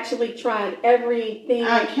lawyers actually tried everything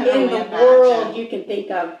in the world you can think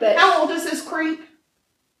of. But how old is this creep?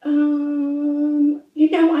 I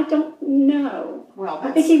don't know. Well,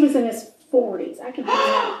 I think he was in his 40s. I can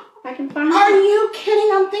find Are you kidding?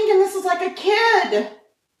 I'm thinking this is like a kid.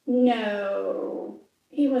 No,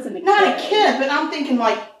 he wasn't a kid. Not a kid, but I'm thinking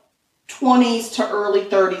like 20s to early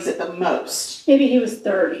 30s at the most. Maybe he was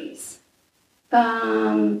 30s.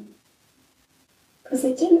 Because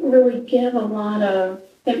they didn't really give a lot of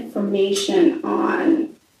information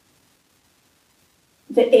on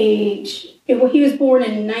the age. Well, he was born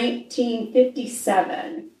in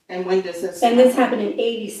 1957. And when does this And this happened in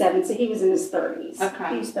 87, so he was in his 30s. Okay.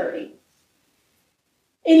 He was 30.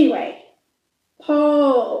 Anyway,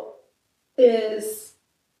 Paul is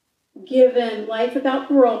given life without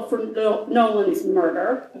parole for Nolan's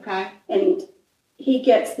murder. Okay. And he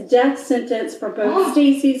gets the death sentence for both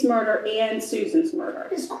Stacy's murder and Susan's murder.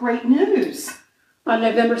 That is great news. On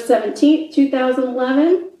November 17th,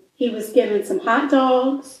 2011, he was given some hot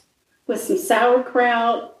dogs with some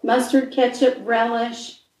sauerkraut, mustard ketchup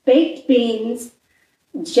relish, baked beans,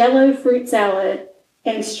 Jell-O fruit salad,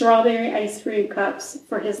 and strawberry ice cream cups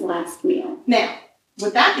for his last meal. Now,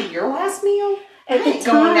 would that be your last meal? At the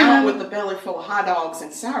Going out time, with a belly full of hot dogs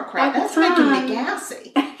and sauerkraut, that's making me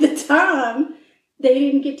gassy. At the time, they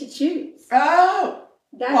didn't get to choose. Oh.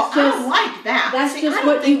 That's well, just, I like that. That's See, just I don't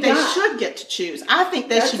what think you they got. should get to choose. I think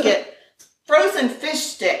they should get frozen fish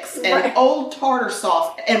sticks and Right. old tartar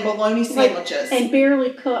sauce and bologna sandwiches. And barely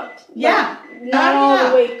cooked. Yeah. Not all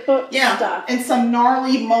the way cooked yeah. stuff. And some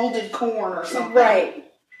gnarly molded corn or something. Right.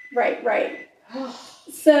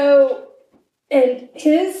 So, and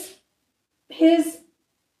his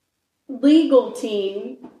legal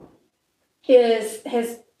team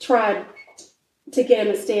has tried to get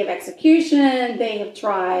him a stay of execution. They have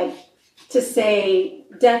tried to say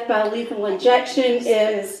death by lethal injection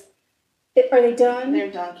is. Are they done?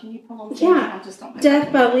 They're done. Can you pull them? Yeah. I just don't think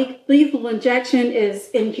Death by lethal injection is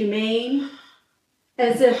inhumane,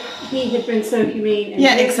 as if he had been so humane.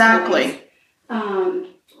 Yeah, exactly.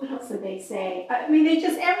 What else did they say? I mean, they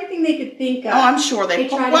just everything they could think of. Oh, I'm sure they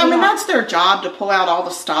pull. Well, I mean, that's their job to pull out all the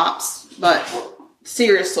stops. But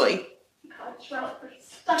seriously,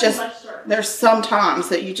 just there's some times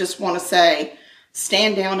that you just want to say,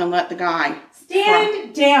 stand down and let the guy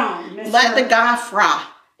down, Mr. Let the guy fry.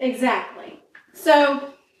 Exactly.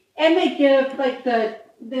 So, and they give like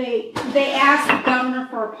they ask the governor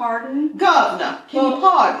for a pardon. Governor, can you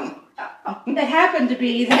pardon? It happened to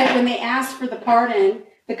be that when they asked for the pardon,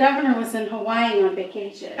 the governor was in Hawaii on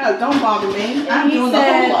vacation. Oh, don't bother me. I'm he doing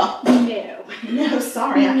said, the hula. No,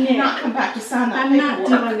 sorry, I cannot come back to sign that I'm not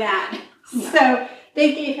paperwork. doing that. No. So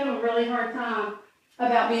they gave him a really hard time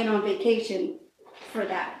about being on vacation for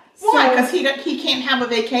that. Why? Because he can't have a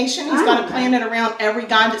vacation. He's got to plan it around every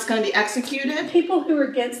guy that's going to be executed. People who are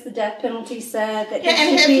against the death penalty said that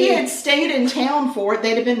and if he had stayed in town for it,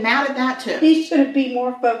 they'd have been mad at that too. He should be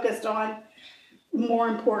more focused on more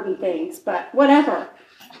important things, but whatever.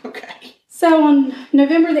 Okay. So on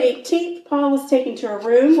November the 18th, Paul was taken to a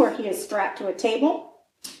room where he is strapped to a table.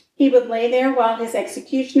 He would lay there while his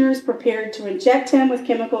executioners prepared to inject him with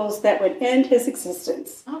chemicals that would end his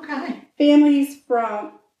existence. Okay. Families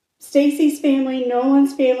from Stacy's family,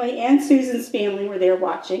 Nolan's family, and Susan's family were there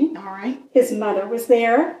watching. All right. His mother was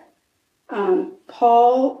there.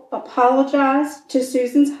 Paul apologized to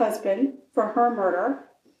Susan's husband for her murder,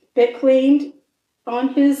 but claimed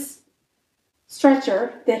on his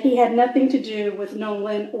stretcher that he had nothing to do with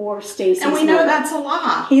Nolan or Stacy's And we know murder. that's a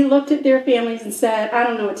lie. He looked at their families and said, I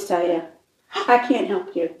don't know what to tell you. I can't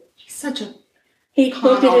help you. He's such a He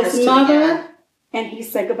looked at his mother and he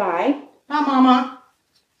said goodbye. Bye, Mama.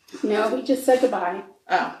 No, he just said goodbye.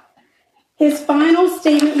 Oh. His final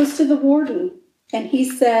statement was to the warden, and he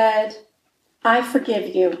said, I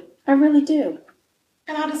forgive you. I really do.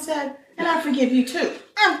 And I just said, and I forgive you too.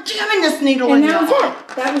 I'm jamming this needle And in your that was arm. it.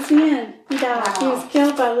 That was the end. He died. Wow. He was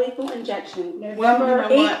killed by lethal injection. Well,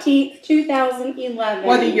 November you know what? 18th, 2011.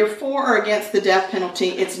 Whether you're for or against the death penalty,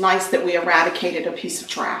 it's nice that we eradicated a piece of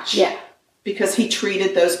trash. Yeah. Because he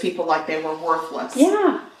treated those people like they were worthless.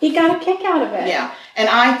 Yeah. He got a kick out of it. Yeah. And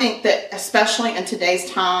I think that especially in today's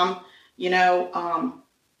time,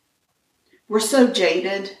 we're so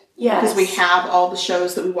jaded. Yes. Because we have all the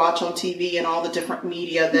shows that we watch on TV and all the different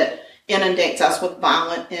media that inundates us with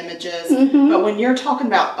violent images. Mm-hmm. But when you're talking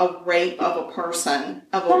about a rape of a person,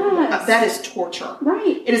 that is torture.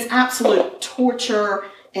 Right. It is absolute torture,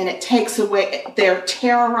 and it takes away. They're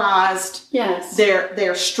terrorized. Yes.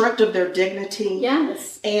 They're stripped of their dignity.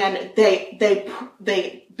 Yes. And they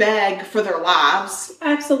beg for their lives.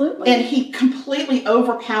 Absolutely. And he completely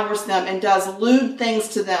overpowers them and does lewd things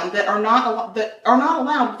to them that are not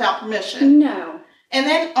allowed without permission. No. And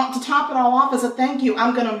then to top it all off, as a thank you,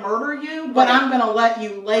 I'm going to murder you, but I'm going to let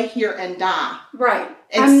you lay here and die. Right.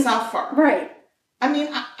 And suffer. Right. I mean,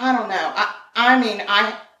 I don't know.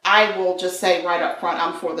 I will just say right up front,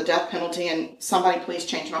 I'm for the death penalty, and somebody please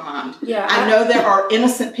change my mind. Yeah, I know there are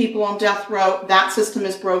innocent people on death row. That system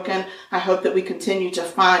is broken. I hope that we continue to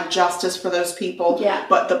find justice for those people. Yeah.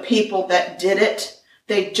 But the people that did it,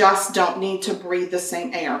 they just don't need to breathe the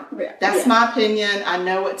same air. That's my opinion. I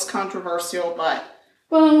know it's controversial, but...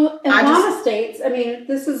 Well, in a lot of states, I mean,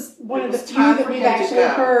 this is one of the few that we've actually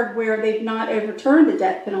heard where they've not overturned the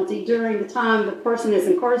death penalty during the time the person is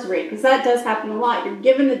incarcerated, because that does happen a lot. You're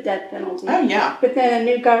given the death penalty. Oh, yeah. But then a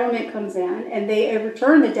new government comes in and they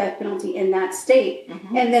overturn the death penalty in that state,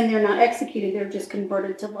 and then they're not executed. They're just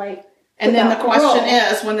converted to life. And then the question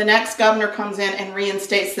is, when the next governor comes in and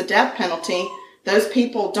reinstates the death penalty, those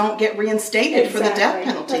people don't get reinstated for the death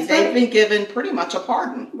penalty. They've been given pretty much a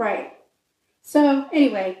pardon. Right. So,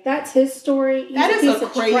 anyway, that's his story. He's that is a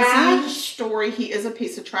crazy story. He is a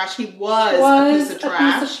piece of trash. He was a piece of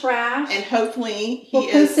trash. And hopefully we'll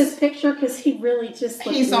post his picture because he really just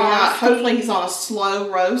looks nasty. Hopefully he's on a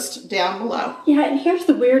slow roast down below. Yeah, and here's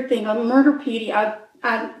the weird thing. On Murderpedia,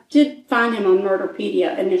 I did find him on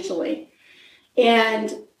Murderpedia initially.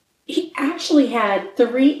 And he actually had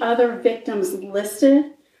 3 other victims listed,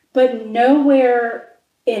 but nowhere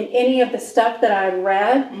in any of the stuff that I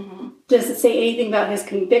read does it say anything about his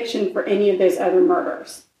conviction for any of those other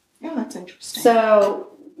murders. Yeah, that's interesting.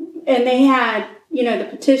 So, and they had, the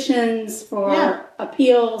petitions for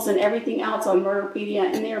appeals and everything else on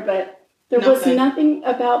Murderpedia in there, but there was nothing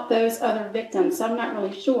about those other victims, so I'm not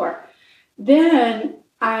really sure. Then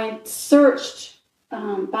I searched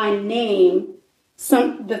by name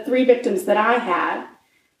the 3 victims that I had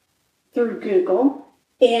through Google,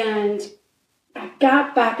 and I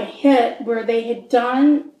got back a hit where they had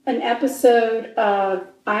done an episode of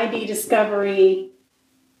ID Discovery,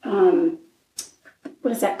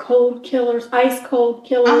 what is that, cold killers, ice cold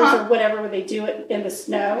killers, or whatever, where they do it in the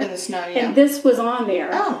snow. In the snow, yeah. And this was on there.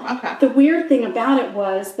 Oh, okay. The weird thing about it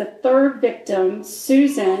was the 3rd victim,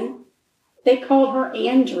 Susan, they called her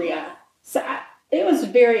Andrea. So it was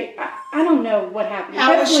very, I don't know what happened.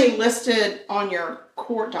 How was she listed on your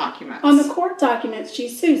court documents? On the court documents,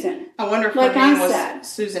 she's Susan. I wonder if her name was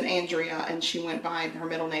Susan Andrea and she went by her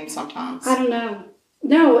middle name sometimes. I don't know.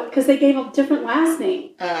 No, because they gave a different last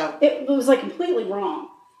name. Oh. It was completely wrong.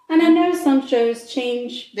 And I know some shows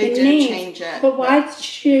change the names. They do change it. But why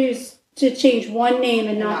choose to change one name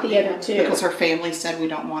and not the other 2? Because her family said we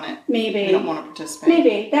don't want it. Maybe. We don't want to participate.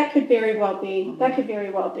 Maybe. That could very well be. That could very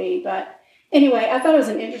well be. But anyway, I thought it was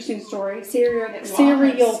an interesting story.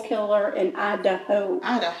 Serial killer in Idaho.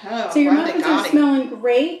 Idaho. So your muffins are smelling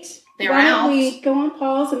great. They're Why out. don't we go on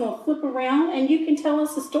pause and we'll flip around and you can tell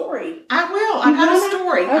us a story. I will. I got a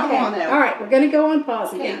story. Okay. I want to. All right. We're going to go on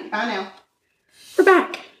pause again. I know. We're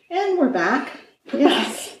back. And we're back.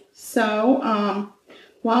 Yes. So,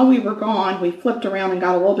 while we were gone, we flipped around and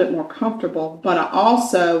got a little bit more comfortable. But I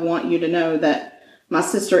also want you to know that my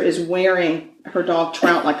sister is wearing her dog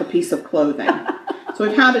Trout like a piece of clothing. So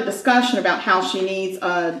we've had a discussion about how she needs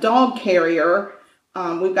a dog carrier.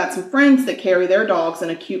 We've got some friends that carry their dogs in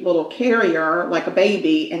a cute little carrier like a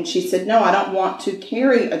baby. And she said, no, I don't want to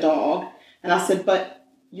carry a dog. And I said, but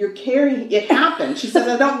you're carrying, it happened. She said,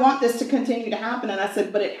 I don't want this to continue to happen. And I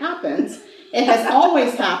said, but it happens. It has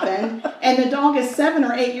always happened. And the dog is 7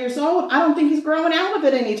 or 8 years old. I don't think he's growing out of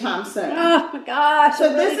it anytime soon. Oh, my gosh.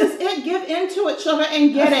 So this is it. Give into it, sugar,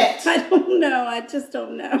 and get it. I don't know. I just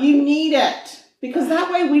don't know. You need it. Because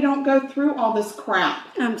that way we don't go through all this crap.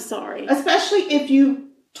 I'm sorry. Especially if you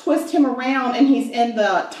twist him around and he's in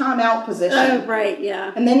the timeout position. Oh, right,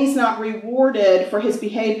 yeah. And then he's not rewarded for his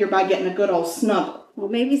behavior by getting a good old snuggle. Well,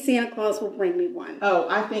 maybe Santa Claus will bring me one. Oh,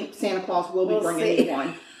 I think Santa Claus will be bringing me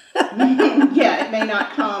one. Yeah, it may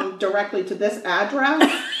not come directly to this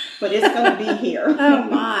address, but it's going to be here. Oh,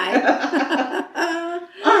 my.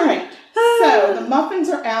 All right. So the muffins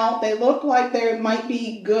are out. They look like they might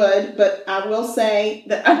be good, but I will say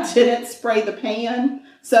that I didn't spray the pan,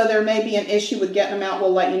 so there may be an issue with getting them out.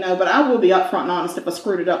 We'll let you know, but I will be upfront and honest. If I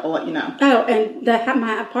screwed it up, I'll let you know. Oh, and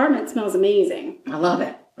my apartment smells amazing. I love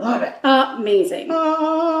it. Love it. Amazing.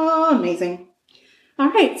 Amazing. All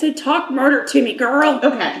right, so talk murder to me, girl.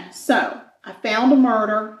 Okay, so I found a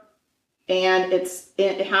murder. And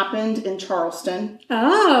it happened in Charleston.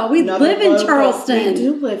 Oh, we live in Charleston. We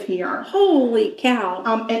do live here. Holy cow.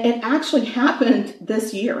 And it actually happened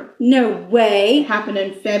this year. No way. It happened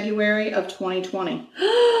in February of 2020.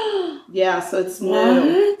 Yeah, so it's new.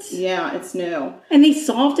 What? Yeah, it's new. And they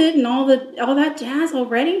solved it and all that jazz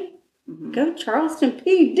already? Mm-hmm. Go Charleston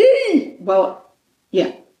PD. Well,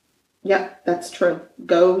 yeah. Yep, that's true.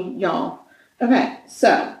 Go y'all. Okay,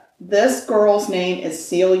 so this girl's name is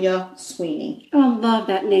Celia Sweeney. Oh, I love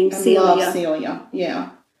that name, Celia. I love Celia, yeah.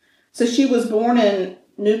 So she was born in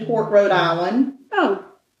Newport, Rhode Island. Oh.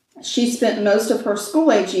 She spent most of her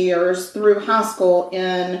school-age years through high school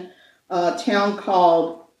in a town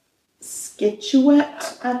called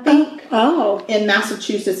Scituate, I think. Oh. In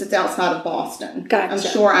Massachusetts. It's outside of Boston. Gotcha. I'm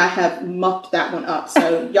sure I have mucked that one up.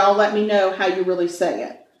 So y'all let me know how you really say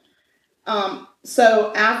it.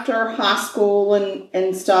 So after high school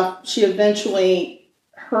and stuff, she eventually,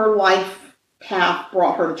 her life path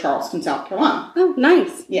brought her to Charleston, South Carolina. Oh,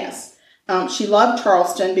 nice. Yes. She loved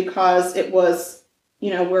Charleston because it was,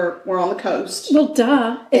 we're on the coast. Well,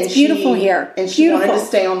 duh. It's beautiful here. And she wanted to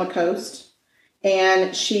stay on the coast.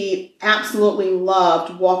 And she absolutely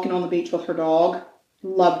loved walking on the beach with her dog.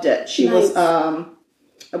 Loved it. She was,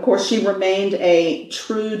 of course, she remained a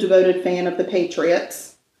true devoted fan of the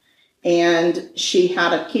Patriots. And she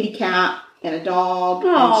had a kitty cat and a dog.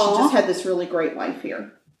 Aww. And she just had this really great life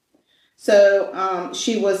here. So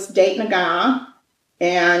she was dating a guy.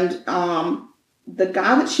 And the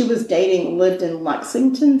guy that she was dating lived in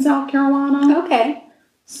Lexington, South Carolina. Okay.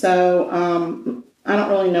 So I don't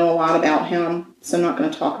really know a lot about him, so I'm not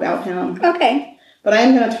going to talk about him. Okay. But I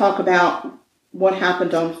am going to talk about what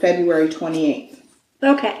happened on February 28th.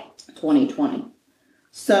 Okay. 2020.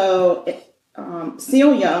 So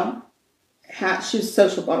Celia, she was a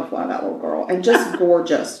social butterfly, that little girl, and just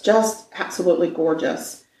gorgeous, just absolutely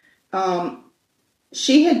gorgeous.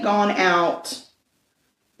 She had gone out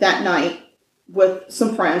that night with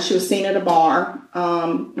some friends. She was seen at a bar,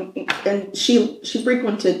 and she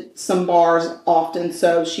frequented some bars often,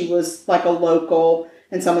 so she was like a local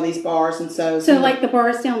in some of these bars, and so like the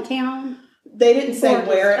bars downtown. They didn't say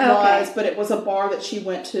where it was, but it was a bar that she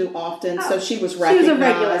went to often, so she was recognized. She was a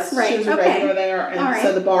regular, right? She was a regular there, and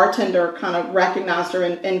so the bartender kind of recognized her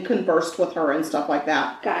and conversed with her and stuff like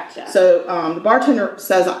that. Gotcha. So the bartender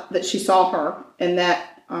says that she saw her and that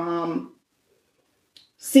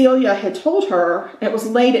Celia had told her, it was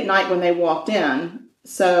late at night when they walked in,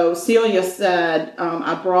 so Celia said,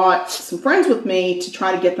 I brought some friends with me to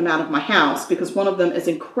try to get them out of my house because one of them is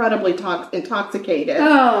incredibly intoxicated.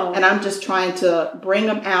 Oh. And I'm just trying to bring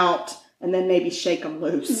them out and then maybe shake them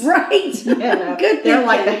loose. Right. Good. They're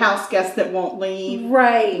like the house guests that won't leave.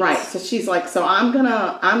 Right. Right. So she's like, so I'm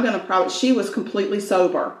gonna probably, she was completely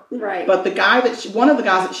sober. Right. But the guy one of the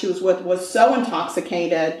guys that she was with was so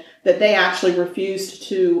intoxicated that they actually refused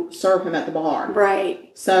to serve him at the bar.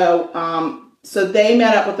 Right. So they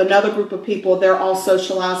met up with another group of people. They're all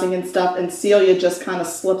socializing and stuff. And Celia just kind of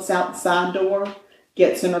slips out the side door,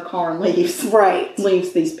 gets in her car and leaves. Right.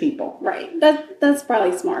 Leaves these people. Right. That's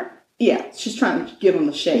probably smart. Yeah. She's trying to give them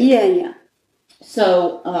the shake. Yeah.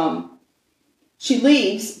 So she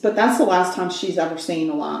leaves, but that's the last time she's ever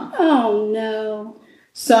seen alive. Oh, no.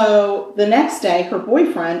 So the next day, her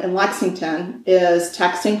boyfriend in Lexington is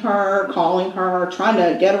texting her, calling her, trying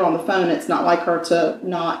to get her on the phone. It's not like her to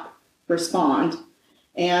not respond.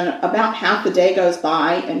 And about half the day goes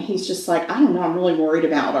by and he's just like, I don't know, I'm really worried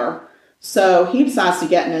about her. So he decides to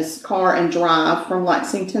get in his car and drive from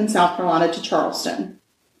Lexington, South Carolina to Charleston.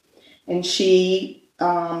 And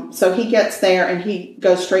so he gets there and he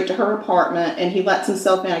goes straight to her apartment and he lets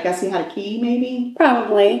himself in. I guess he had a key maybe?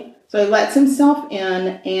 Probably. So he lets himself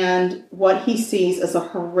in and what he sees is a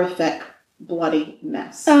horrific bloody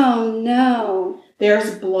mess. Oh no.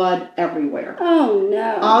 There's blood everywhere. Oh,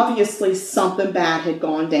 no. Obviously, something bad had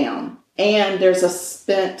gone down. And there's a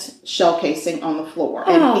spent shell casing on the floor.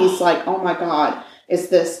 And he's like, oh, my God, is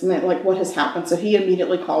this, like, what has happened? So he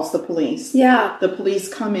immediately calls the police. Yeah. The police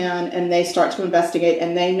come in, and they start to investigate,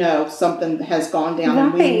 and they know something has gone down,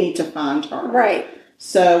 and we need to find her. Right.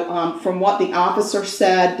 So from what the officer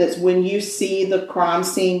said, that's when you see the crime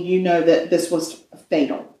scene, you know that this was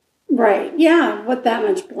fatal. Right. Yeah. With that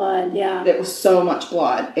much blood. Yeah. There was so much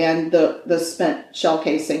blood and the spent shell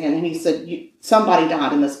casing. And he said, somebody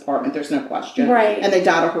died in this apartment. There's no question. Right. And they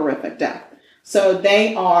died a horrific death. So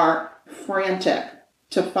they are frantic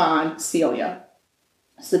to find Celia.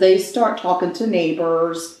 So they start talking to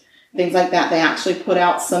neighbors, things like that. They actually put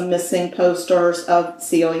out some missing posters of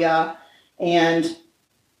Celia. And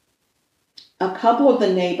a couple of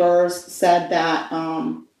the neighbors said that,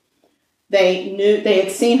 they had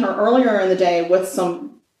seen her earlier in the day with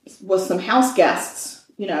some house guests,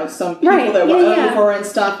 some people that were over and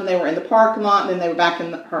stuff, and they were in the parking lot, and then they were back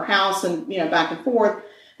in her house, and back and forth.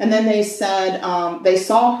 And then they said they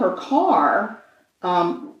saw her car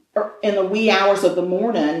in the wee hours of the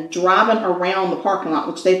morning driving around the parking lot,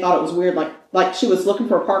 which they thought it was weird, like she was looking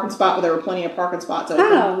for a parking spot where there were plenty of parking spots open.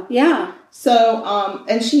 Oh, yeah. So,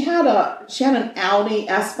 and she had an Audi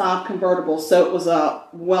S5 convertible, so it was a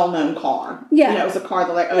well-known car. Yeah. It was a car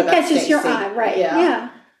that it that's catches Stacy. your eye, right. Yeah.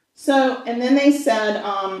 So, and then they said,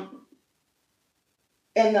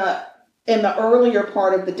 in the earlier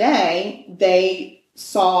part of the day, they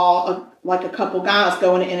saw a couple guys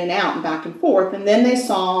going in and out and back and forth, and then they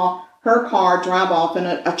saw her car drive off and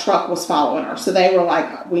a truck was following her. So they were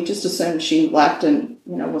like, we just assumed she left and,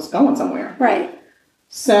 was going somewhere. Right.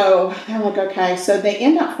 So they're like, okay. So they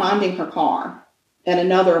end up finding her car at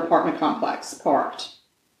another apartment complex parked.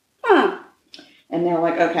 Huh. And they're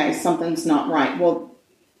like, okay, something's not right. Well,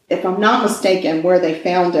 if I'm not mistaken, where they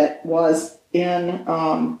found it was in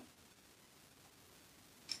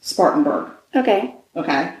Spartanburg. Okay.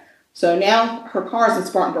 Okay. So now her car's in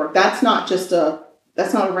Spartanburg. That's not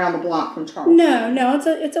around the block from Charleston. No,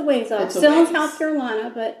 it's a ways off. Still in South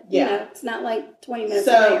Carolina, but it's not like 20 minutes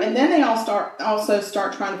away. And then they also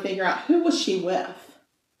start trying to figure out who was she with?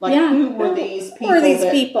 Like, who were these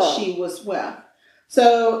people she was with?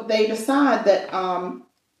 So they decide that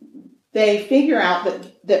they figure out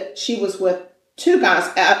that she was with two guys.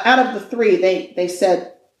 Out of the three, they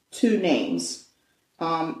said two names.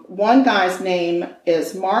 One guy's name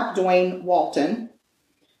is Mark Dwayne Walton,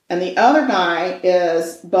 and the other guy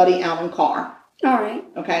is Buddy Allen Carr. All right.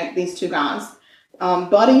 Okay, these two guys.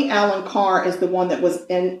 Buddy Allen Carr is the one that was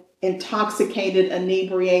intoxicated,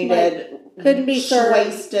 inebriated, couldn't be served.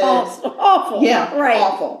 Wasted. Awful. Yeah, right.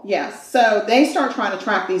 Awful. Yes. So they start trying to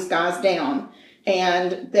track these guys down,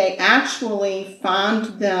 and they actually find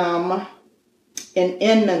them in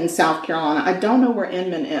Inman, South Carolina. I don't know where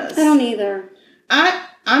Inman is. I don't either.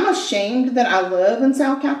 I'm ashamed that I live in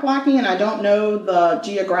South Kakalaki and I don't know the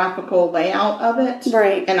geographical layout of it.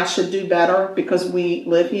 Right. And I should do better because we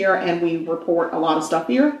live here and we report a lot of stuff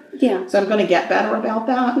here. Yeah. So I'm going to get better about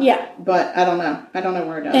that. Yeah. But I don't know. I don't know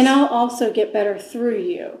where it is. And I'll also get better through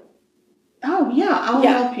you. Oh, yeah. I'll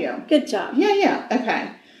help you. Good job. Yeah.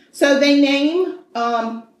 Okay. So they name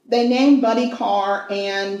Buddy Carr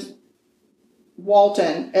and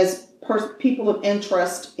Walton as people of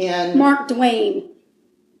interest in Mark Dwayne.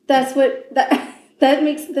 That's what that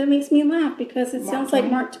makes me laugh because it sounds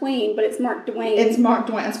like Mark Twain, but it's Mark Dwayne. It's Mark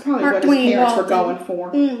Dwayne. That's probably what his parents were going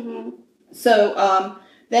for. Mm-hmm. So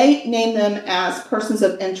they name them as persons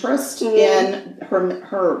of interest in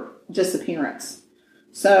her disappearance.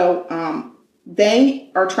 So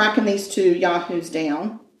they are tracking these two yahoos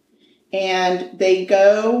down, and they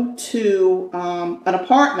go to an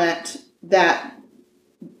apartment that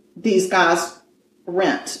these guys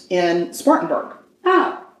rent in Spartanburg.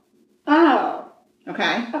 Oh.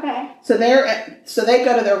 Okay. So they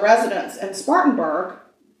go to their residence in Spartanburg,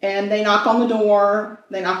 and they knock on the door.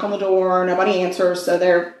 Nobody answers, so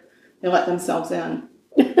they let themselves in.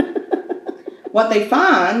 What they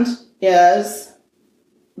find is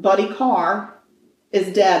Buddy Carr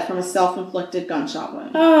is dead from a self-inflicted gunshot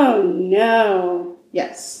wound. Oh no.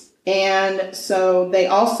 Yes, and so they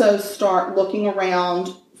also start looking around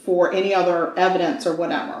for any other evidence or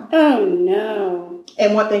whatever. Oh no.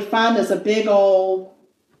 And what they find is a big old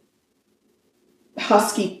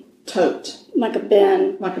husky tote. Like a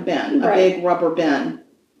bin. A big rubber bin.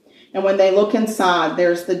 And when they look inside,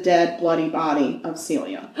 there's the dead, bloody body of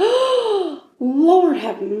Celia. Lord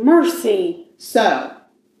have mercy. So,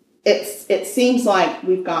 it seems like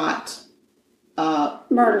we've got a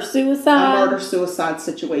murder-suicide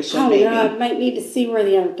situation, maybe. Oh, no, I might need to see where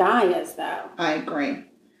the other guy is, though. I agree.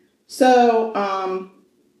 So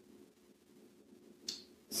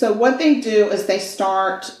what they do is they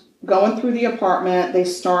start going through the apartment. They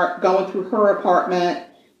start going through her apartment,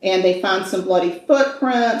 and they find some bloody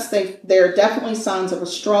footprints. There are definitely signs of a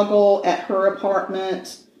struggle at her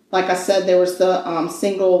apartment. Like I said, there was the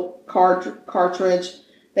single cartridge.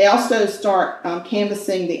 They also start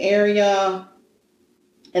canvassing the area,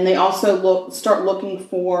 and they also start looking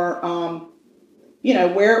for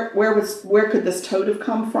where could this tote have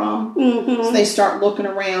come from? Mm-hmm. So they start looking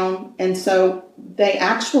around, and so they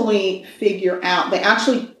actually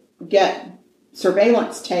get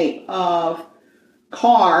surveillance tape of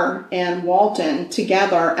Carr and Walton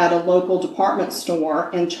together at a local department store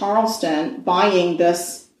in Charleston buying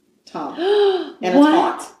this tub. And it's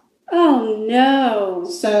hot. Oh no.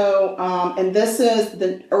 So, and this is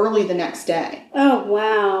early the next day. Oh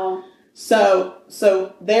wow. So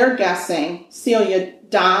they're guessing Celia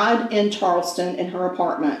died in Charleston in her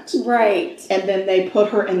apartment. Right. And then they put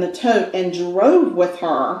her in the tote and drove with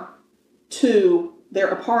her to their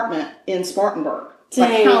apartment in Spartanburg.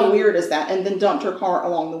 Dang. Like, how weird is that? And then dumped her car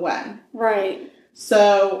along the way. Right.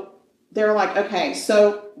 So they're like, okay,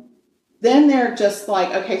 so then they're just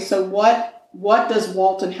like, okay, so what does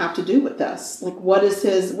Walton have to do with this? Like, what's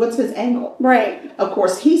his angle? Right. Of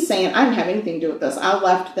course, he's saying, I didn't have anything to do with this. I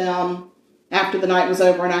left them after the night was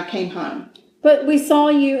over and I came home. But we saw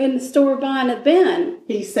you in the store buying a bin.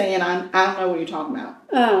 He's saying, I don't know what you're talking about.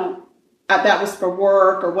 Oh. That was for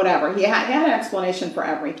work or whatever. He had an explanation for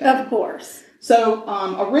everything. Of course. So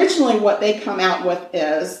originally what they come out with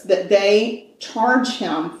is that they charge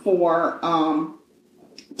him for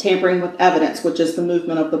tampering with evidence, which is the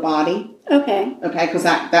movement of the body. Okay. Okay, because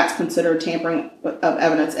that's considered tampering of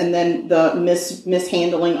evidence. And then the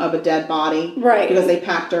mishandling of a dead body. Right. Because they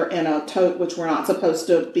packed her in a tote, which we're not supposed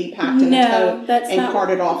to be packed in a tote. And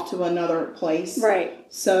carted off to another place. Right.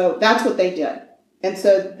 So that's what they did. And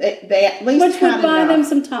so they at least which would buy them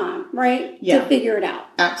some time, right? Yeah. To figure it out.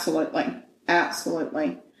 Absolutely.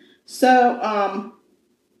 So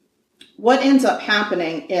what ends up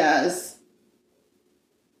happening is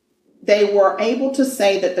they were able to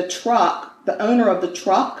say that the owner of the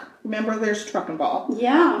truck, remember there's a truck involved,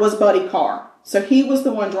 yeah, was Buddy Carr. So he was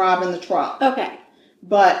the one driving the truck. Okay.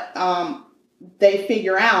 But they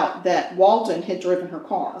figure out that Walton had driven her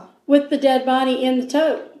car. With the dead body in the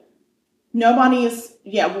tote. Nobody is,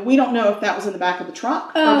 we don't know if that was in the back of the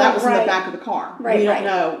truck or that was in the back of the car. Right, we don't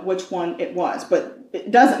know which one it was, but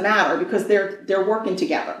it doesn't matter because they're working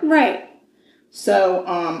together. Right. So,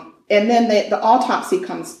 and then the autopsy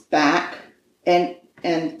comes back, and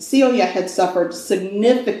Celia had suffered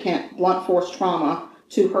significant blunt force trauma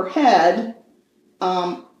to her head,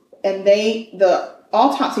 and the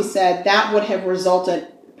autopsy said that would have resulted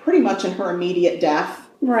pretty much in her immediate death.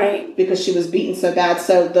 Right. Because she was beaten so bad.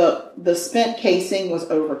 So the spent casing was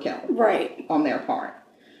overkill. Right. On their part.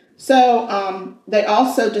 So they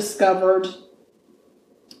also discovered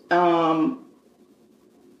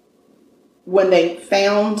when they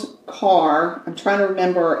found Carr, I'm trying to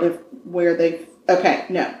remember in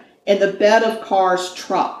the bed of Carr's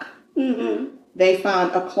truck, they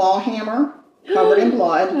found a claw hammer covered in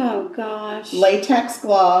blood. Oh, gosh. Latex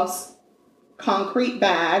gloves. Concrete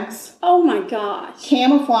bags. Oh my gosh.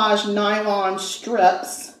 Camouflage nylon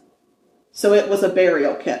strips. So it was a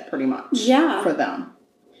burial kit pretty much. Yeah. For them.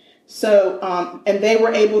 So, and they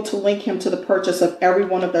were able to link him to the purchase of every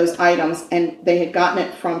one of those items, and they had gotten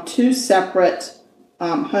it from 2 separate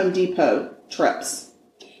Home Depot trips.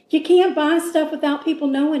 You can't buy stuff without people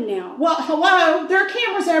knowing now. Well, hello, there are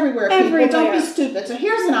cameras everywhere. People. Don't be stupid. So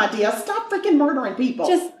here's an idea. Stop freaking murdering people.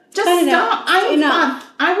 Just stop.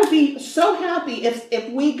 I will be so happy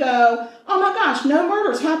if we go, oh my gosh, no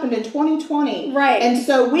murders happened in 2020. Right. And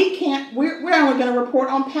so we're only going to report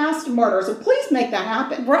on past murders. So please make that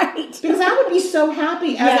happen. Right. Because I would be so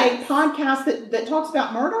happy as a podcast that talks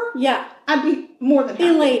about murder. Yeah. I'd be more than happy.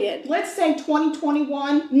 Elated. Let's say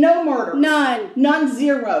 2021, no murders. None,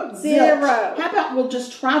 zero. How about we'll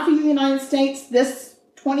just try for the United States this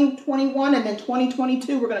 2021, and then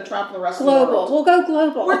 2022, we're going to try for the rest of the world. We'll go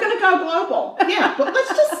global. We're going to go global. Yeah, but let's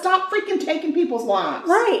just stop freaking taking people's lives.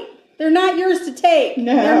 Right. They're not yours to take.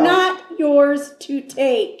 No. They're not yours to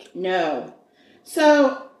take. No.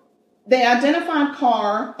 So they identified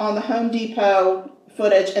Carr on the Home Depot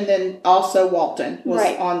footage, and then also Walton was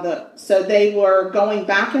on so they were going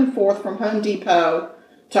back and forth from Home Depot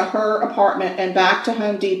to her apartment and back to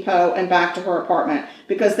Home Depot and back to her apartment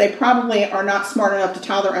because they probably are not smart enough to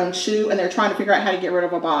tie their own shoe and they're trying to figure out how to get rid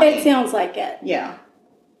of a body. It sounds like it. Yeah.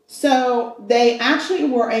 So they actually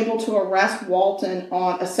were able to arrest Walton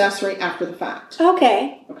on accessory after the fact.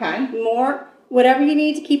 Okay. More, whatever you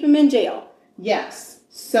need to keep him in jail. Yes.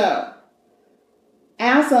 So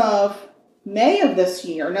as of May of this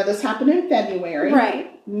year, now this happened in February.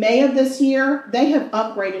 Right. May of this year, they have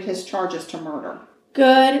upgraded his charges to murder.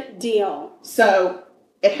 Good deal. So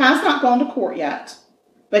it has not gone to court yet,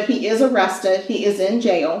 but he is arrested. He is in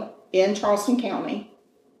jail in Charleston County,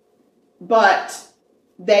 but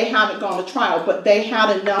they haven't gone to trial, but they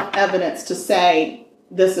had enough evidence to say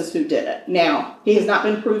this is who did it. Now, he has not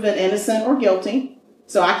been proven innocent or guilty,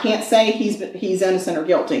 so I can't say he's innocent or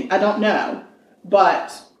guilty. I don't know,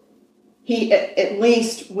 but at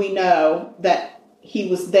least we know that he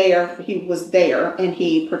was there, and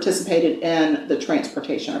he participated in the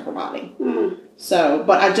transportation of her body. So,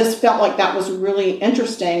 but I just felt like that was really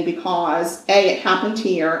interesting because A, it happened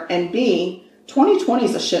here, and B, 2020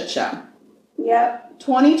 is a shit show. Yep.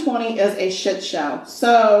 2020 is a shit show.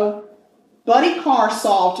 So, Buddy Carr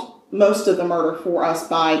solved most of the murder for us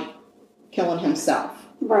by killing himself.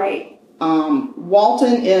 Right.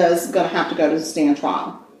 Walton is going to have to go to the stand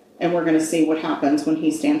trial. And we're going to see what happens when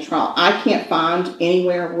he stands trial. I can't find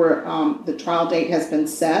anywhere where the trial date has been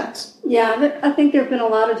set. Yeah, I think there have been a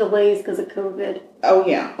lot of delays because of COVID. Oh,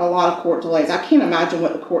 yeah, a lot of court delays. I can't imagine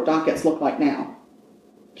what the court dockets look like now.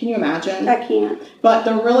 Can you imagine? I can't. But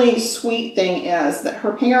the really sweet thing is that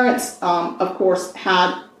her parents, of course,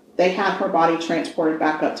 had they had her body transported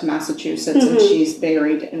back up to Massachusetts, and she's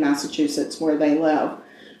buried in Massachusetts where they live.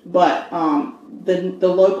 But the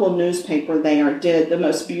local newspaper there did the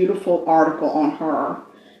most beautiful article on her,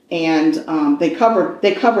 and they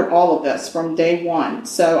covered all of this from day one.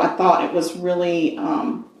 So I thought it was really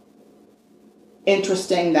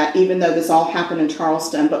interesting that even though this all happened in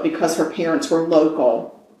Charleston, but because her parents were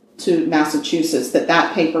local to Massachusetts,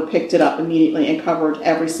 that paper picked it up immediately and covered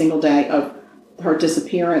every single day of her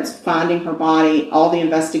disappearance, finding her body, all the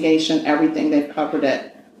investigation, everything. They've covered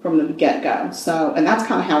it from the get-go. So, and that's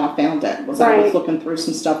kind of how I found it, was I was looking through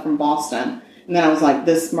some stuff from Boston, and then I was like,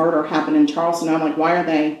 this murder happened in Charleston. I'm like, why are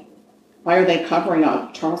they covering a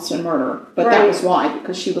Charleston murder? But that was why,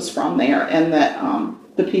 because she was from there, and that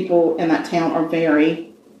the people in that town are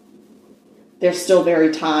they're still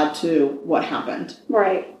very tied to what happened.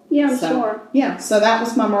 Right. Yeah, I'm sure. Yeah, so that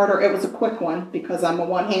was my murder. It was a quick one because I'm a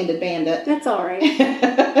one-handed bandit. That's all right.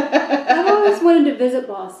 I've always wanted to visit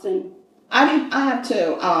Boston. I have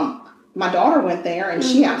too. My daughter went there, and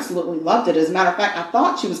she absolutely loved it. As a matter of fact, I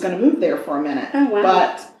thought she was going to move there for a minute. Oh, wow.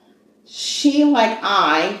 But she, like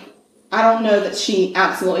I don't know that she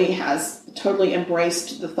absolutely has totally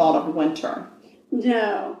embraced the thought of winter.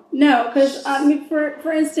 No, because,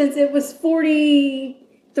 for instance, it was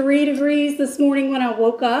 43 degrees this morning when I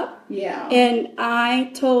woke up. Yeah. And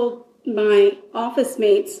I told my office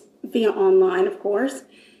mates, via online, of course,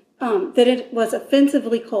 that it was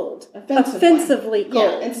offensively cold. Offensively cold.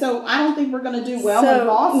 Yeah, and so I don't think we're going to do well in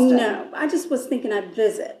Boston. No, I just was thinking I'd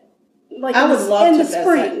visit. Like I would love to visit.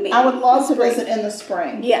 Spring, I would love to visit in the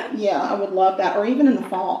spring. Yeah. Yeah, I would love that. Or even in the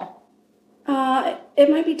fall. It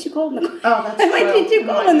might be too cold in the fall. Oh, that's true. It might be too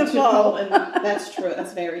cold in the fall. That's true.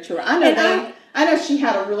 That's very true. I know she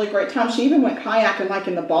had a really great time. She even went kayaking like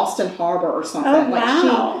in the Boston Harbor or something. Oh,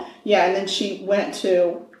 wow. And then she went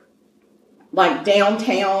to like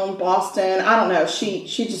downtown Boston. I don't know. She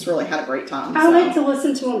just really had a great time. I like to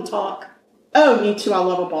listen to them talk. Oh, me too. I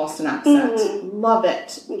love a Boston accent. Mm-hmm. Love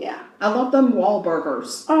it. Yeah. I love them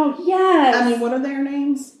Wahlburgers. Oh, yes. I mean, what are their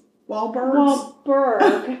names? Wahlbergs?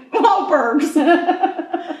 Wahlbergs.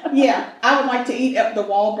 Yeah, I would like to eat at the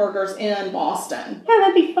Wahlburgers in Boston. Yeah,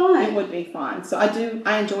 that'd be fun. It would be fun. So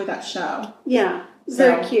I enjoy that show. Yeah,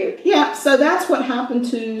 very cute. Yeah, so that's what happened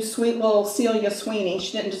to sweet little Celia Sweeney.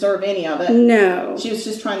 She didn't deserve any of it. No. She was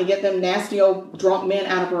just trying to get them nasty old drunk men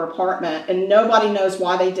out of her apartment, and nobody knows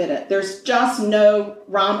why they did it. There's just no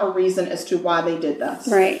rhyme or reason as to why they did this.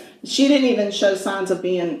 Right. She didn't even show signs of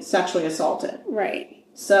being sexually assaulted. Right.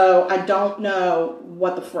 So I don't know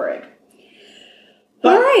what the frig.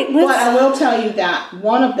 But, all right. But I will tell you that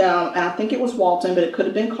one of them, and I think it was Walton, but it could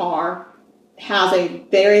have been Carr, has a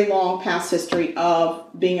very long past history of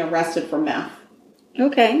being arrested for meth.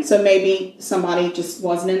 Okay. So maybe somebody just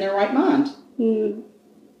wasn't in their right mind.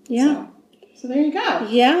 Yeah. So there you go.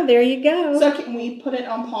 Yeah, there you go. So can we put it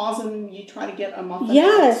on pause and you try to get a muffin?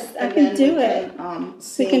 Yes, I can do it.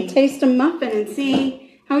 We can taste a muffin and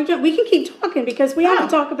see how we can keep talking because we have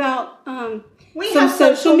to talk about we some have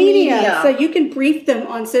social media. So you can brief them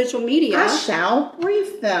on social media. I shall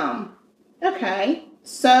brief them. Okay.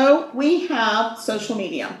 So we have social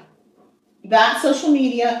media. That social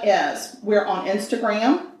media is, we're on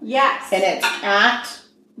Instagram. Yes. And it's at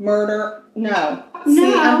murder. No.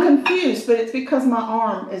 See, I'm confused, but it's because my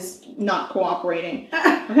arm is not cooperating.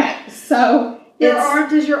 Okay. So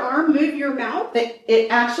does your arm move your mouth? It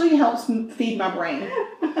actually helps feed my brain.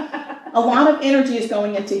 A lot of energy is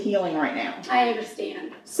going into healing right now. I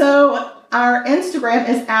understand. So our Instagram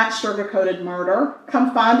is at Sugar-Coated Murder.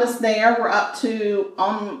 Come find us there. We're up to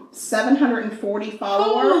 740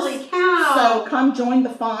 followers. Holy cow. So come join the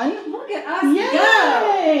fun. Look at us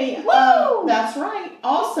Yay! go. Woo! That's right.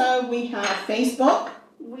 Also, we have Facebook.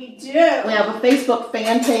 We do. We have a Facebook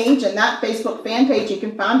fan page, and that Facebook fan page, you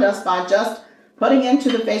can find us by just putting into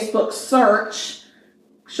the Facebook search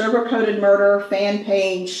Sugar-Coated Murder fan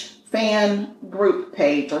page, fan group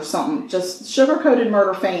page or something. Just Sugar-Coated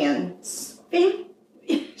Murder fans.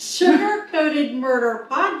 Sugar-Coated Murder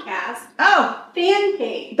Podcast. Oh, fan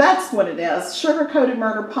page. That's what it is. Sugar-Coated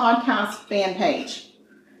Murder Podcast fan page.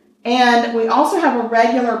 And we also have a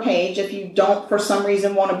regular page if you don't, for some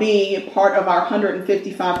reason, want to be part of our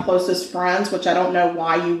 155 closest friends, which I don't know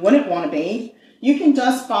why you wouldn't want to be. You can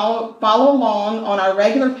just follow along on our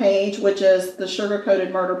regular page, which is the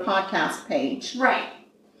Sugar-Coated Murder Podcast page. Right.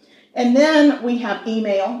 And then we have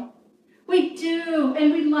email. We do,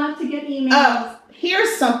 and we'd love to get emails. Oh,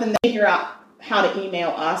 here's something to figure out how to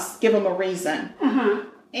email us. Give them a reason.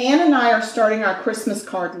 Ann and I are starting our Christmas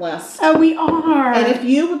card list. Oh, we are. And if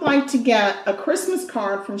you would like to get a Christmas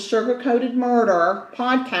card from Sugar Coated Murder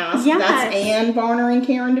podcast, that's Ann Varner and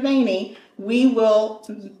Karen Devaney, we will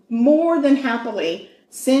more than happily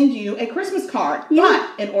send you a Christmas card.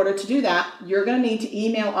 Yeah. But in order to do that, you're going to need to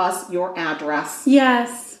email us your address.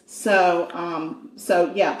 Yes. So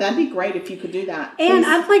yeah, that'd be great if you could do that. And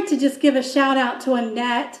I'd like to just give a shout out to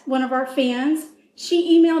Annette, one of our fans.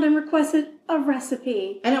 She emailed and requested a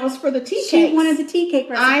recipe. And it was for the tea cakes. She wanted the tea cake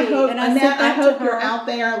recipe. I hope, Annette, I hope you're out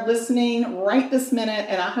there listening right this minute,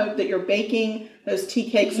 and I hope that you're baking those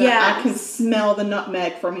tea cakes. Yes. I can smell the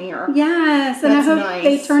nutmeg from here. Yes, and I hope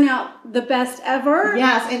they turn out the best ever.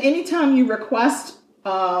 Yes, and anytime you request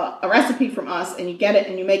a recipe from us and you get it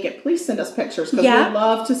and you make it, please send us pictures because we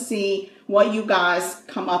love to see what you guys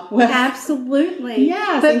come up with. Absolutely.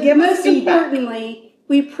 Yes, but and give us feedback. Most importantly,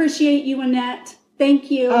 we appreciate you, Annette.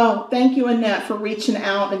 Thank you. Oh, thank you, Annette, for reaching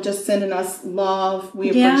out and just sending us love.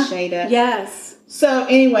 We appreciate it. Yes. So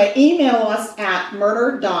anyway, email us at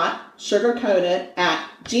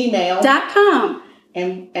murder.sugarcoated@gmail.com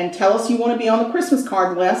and tell us you want to be on the Christmas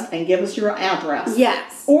card list and give us your address.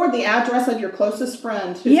 Yes. Or the address of your closest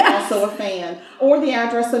friend who's also a fan. Or the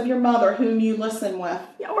address of your mother whom you listen with.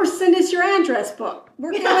 Or send us your address book.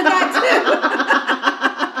 We're good with that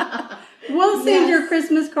too. We'll send your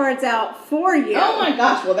Christmas cards out for you. Oh my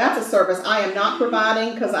gosh. Well, that's a service I am not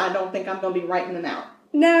providing because I don't think I'm going to be writing them out.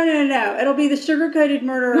 No. It'll be the Sugar Coated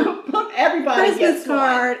Murder Everybody Christmas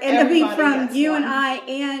card. And it'll be from you and I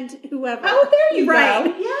and whoever. Oh, there you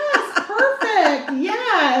go. Yes, perfect.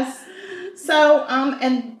 Yes. So,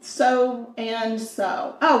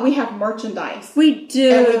 Oh, we have merchandise. We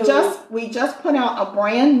do. And we just put out a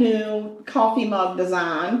brand new coffee mug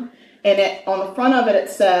design. And on the front of it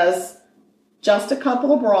says, "Just a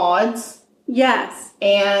couple of broads." Yes.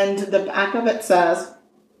 And the back of it says,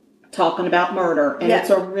 "Talking about murder." And it's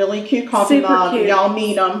a really cute coffee mug. Cute. Y'all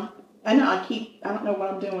need them. I know, I don't know what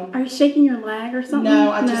I'm doing. Are you shaking your leg or something? No,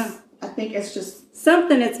 I think it's just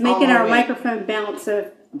something that's making our microphone bounce.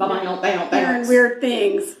 Hearing weird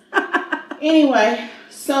things. Anyway,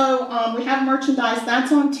 so we have merchandise. That's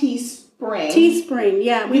on Teespring. Teespring,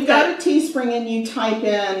 yeah. We've got a Teespring, and you type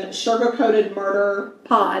in Sugar Coated Murder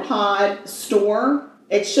Pod store.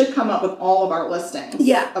 It should come up with all of our listings.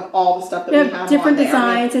 Yeah. Of all the stuff that we have different on there.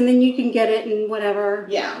 designs, and then you can get it in whatever.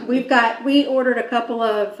 Yeah. We ordered a couple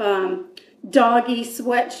of doggy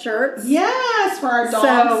sweatshirts. Yes, for our dogs.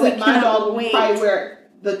 So my dog will probably wear it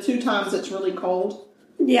the 2 times it's really cold.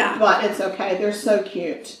 Yeah. But it's okay. They're so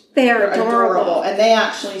cute. They're adorable. And they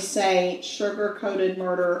actually say Sugar Coated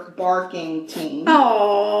Murder Barking Team.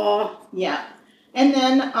 Aww. Yeah. And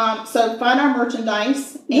then, so find our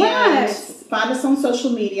merchandise and find us on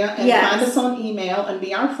social media and find us on email and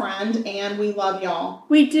be our friend. And we love y'all.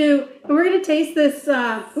 We do. And we're going to taste this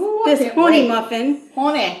honey muffin.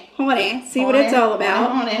 Honey. See what it's all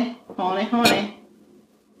about. Honey.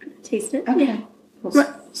 Taste it. Okay. We'll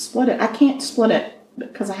split it. I can't split it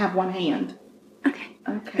because I have one hand. Okay.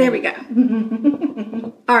 There we go.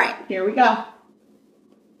 All right. Here we go.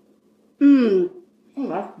 Oh,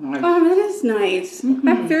 that's nice. Oh, that is nice. Mm-hmm.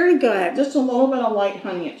 That's very good. Just a little bit of light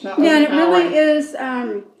honey. It's not. Yeah, and it really is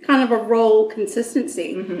kind of a roll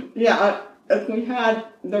consistency. Mm-hmm. Yeah, if we had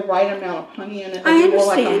the right amount of honey in it, it'd be more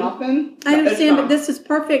like a muffin. I understand, but this is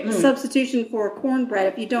perfect substitution for cornbread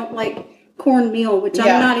if you don't like cornmeal, which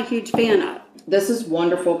I'm not a huge fan of. This is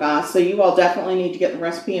wonderful, guys. So you all definitely need to get the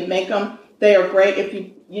recipe and make them. They are great if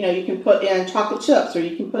you can put in chocolate chips or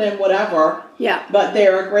you can put in whatever. Yeah. But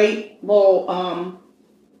they're a great little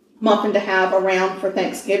muffin to have around for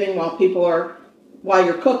Thanksgiving while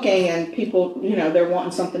you're cooking and people, they're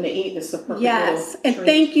wanting something to eat. This is a perfect little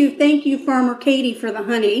treat. Thank you, Farmer Katie, for the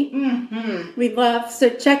honey. Mm-hmm. We love, so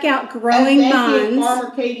check out Growing Minds. Thank you, Farmer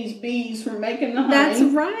Katie's bees, for making the honey. That's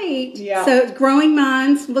right. Yeah. So Growing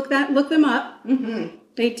Minds, look them up. Mm-hmm.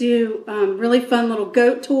 They do really fun little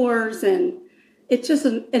goat tours, and it's just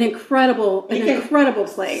an incredible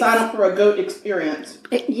place. Sign up for a goat experience.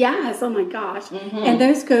 Yes, oh my gosh. Mm-hmm. And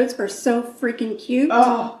those goats are so freaking cute.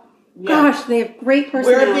 Oh, yeah. Gosh, they have great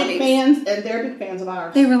personalities. We're big fans, and they're big fans of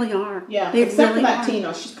ours. They really are. Yeah, except for that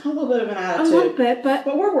Tina. She's got a little bit of an attitude. A little bit, but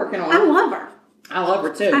we're working on it. I love her. I love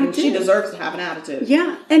her too. And she deserves to have an attitude.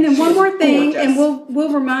 Yeah, and then one more thing, and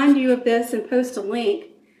we'll remind you of this and post a link.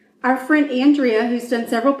 Our friend Andrea, who's done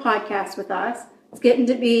several podcasts with us, it's getting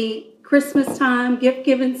to be Christmas time, gift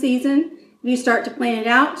giving season. If you start to plan it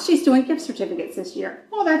out, she's doing gift certificates this year.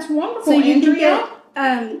 Oh, that's wonderful, so you Andrea.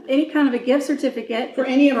 can get any kind of a gift certificate for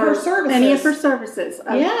any of her services. Any of her services.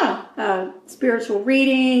 Spiritual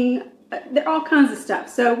reading, There are all kinds of stuff.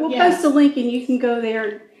 So we'll post a link and you can go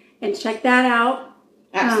there and check that out.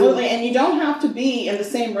 Absolutely. And you don't have to be in the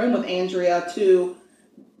same room with Andrea to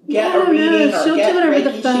get a reading or get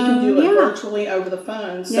Reiki. She can do it virtually over the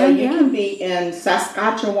phone. So you can be in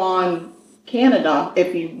Saskatchewan, Canada,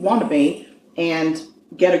 if you want to be, and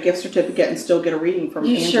get a gift certificate and still get a reading from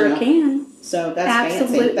Andrea. You sure can. So that's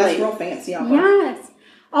fancy. That's real fancy of her. Yes.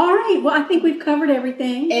 All right. Well, I think we've covered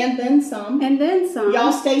everything. And then some. And then some.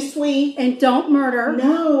 Y'all stay sweet. And don't murder.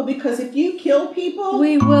 No, because if you kill people,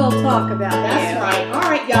 we will talk about it. That's right. All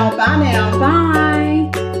right, y'all. Bye now.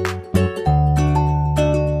 Bye.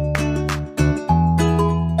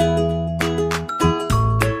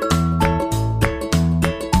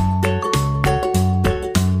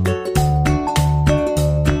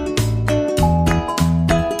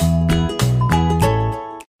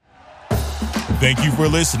 Thank you for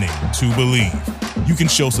listening to Believe. You can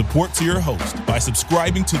show support to your host by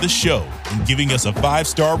subscribing to the show and giving us a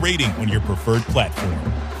 5-star rating on your preferred platform.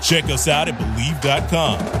 Check us out at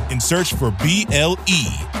Believe.com and search for BLEAV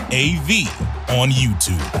on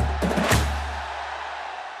YouTube.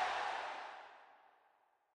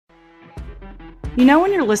 You know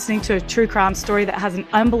when you're listening to a true crime story that has an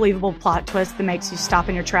unbelievable plot twist that makes you stop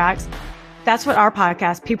in your tracks? That's what our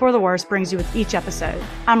podcast, People Are the Worst, brings you with each episode.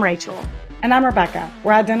 I'm Rachel. And I'm Rebecca.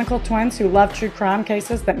 We're identical twins who love true crime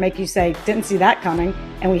cases that make you say, didn't see that coming,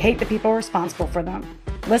 and we hate the people responsible for them.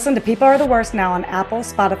 Listen to People Are the Worst now on Apple,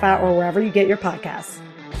 Spotify, or wherever you get your podcasts.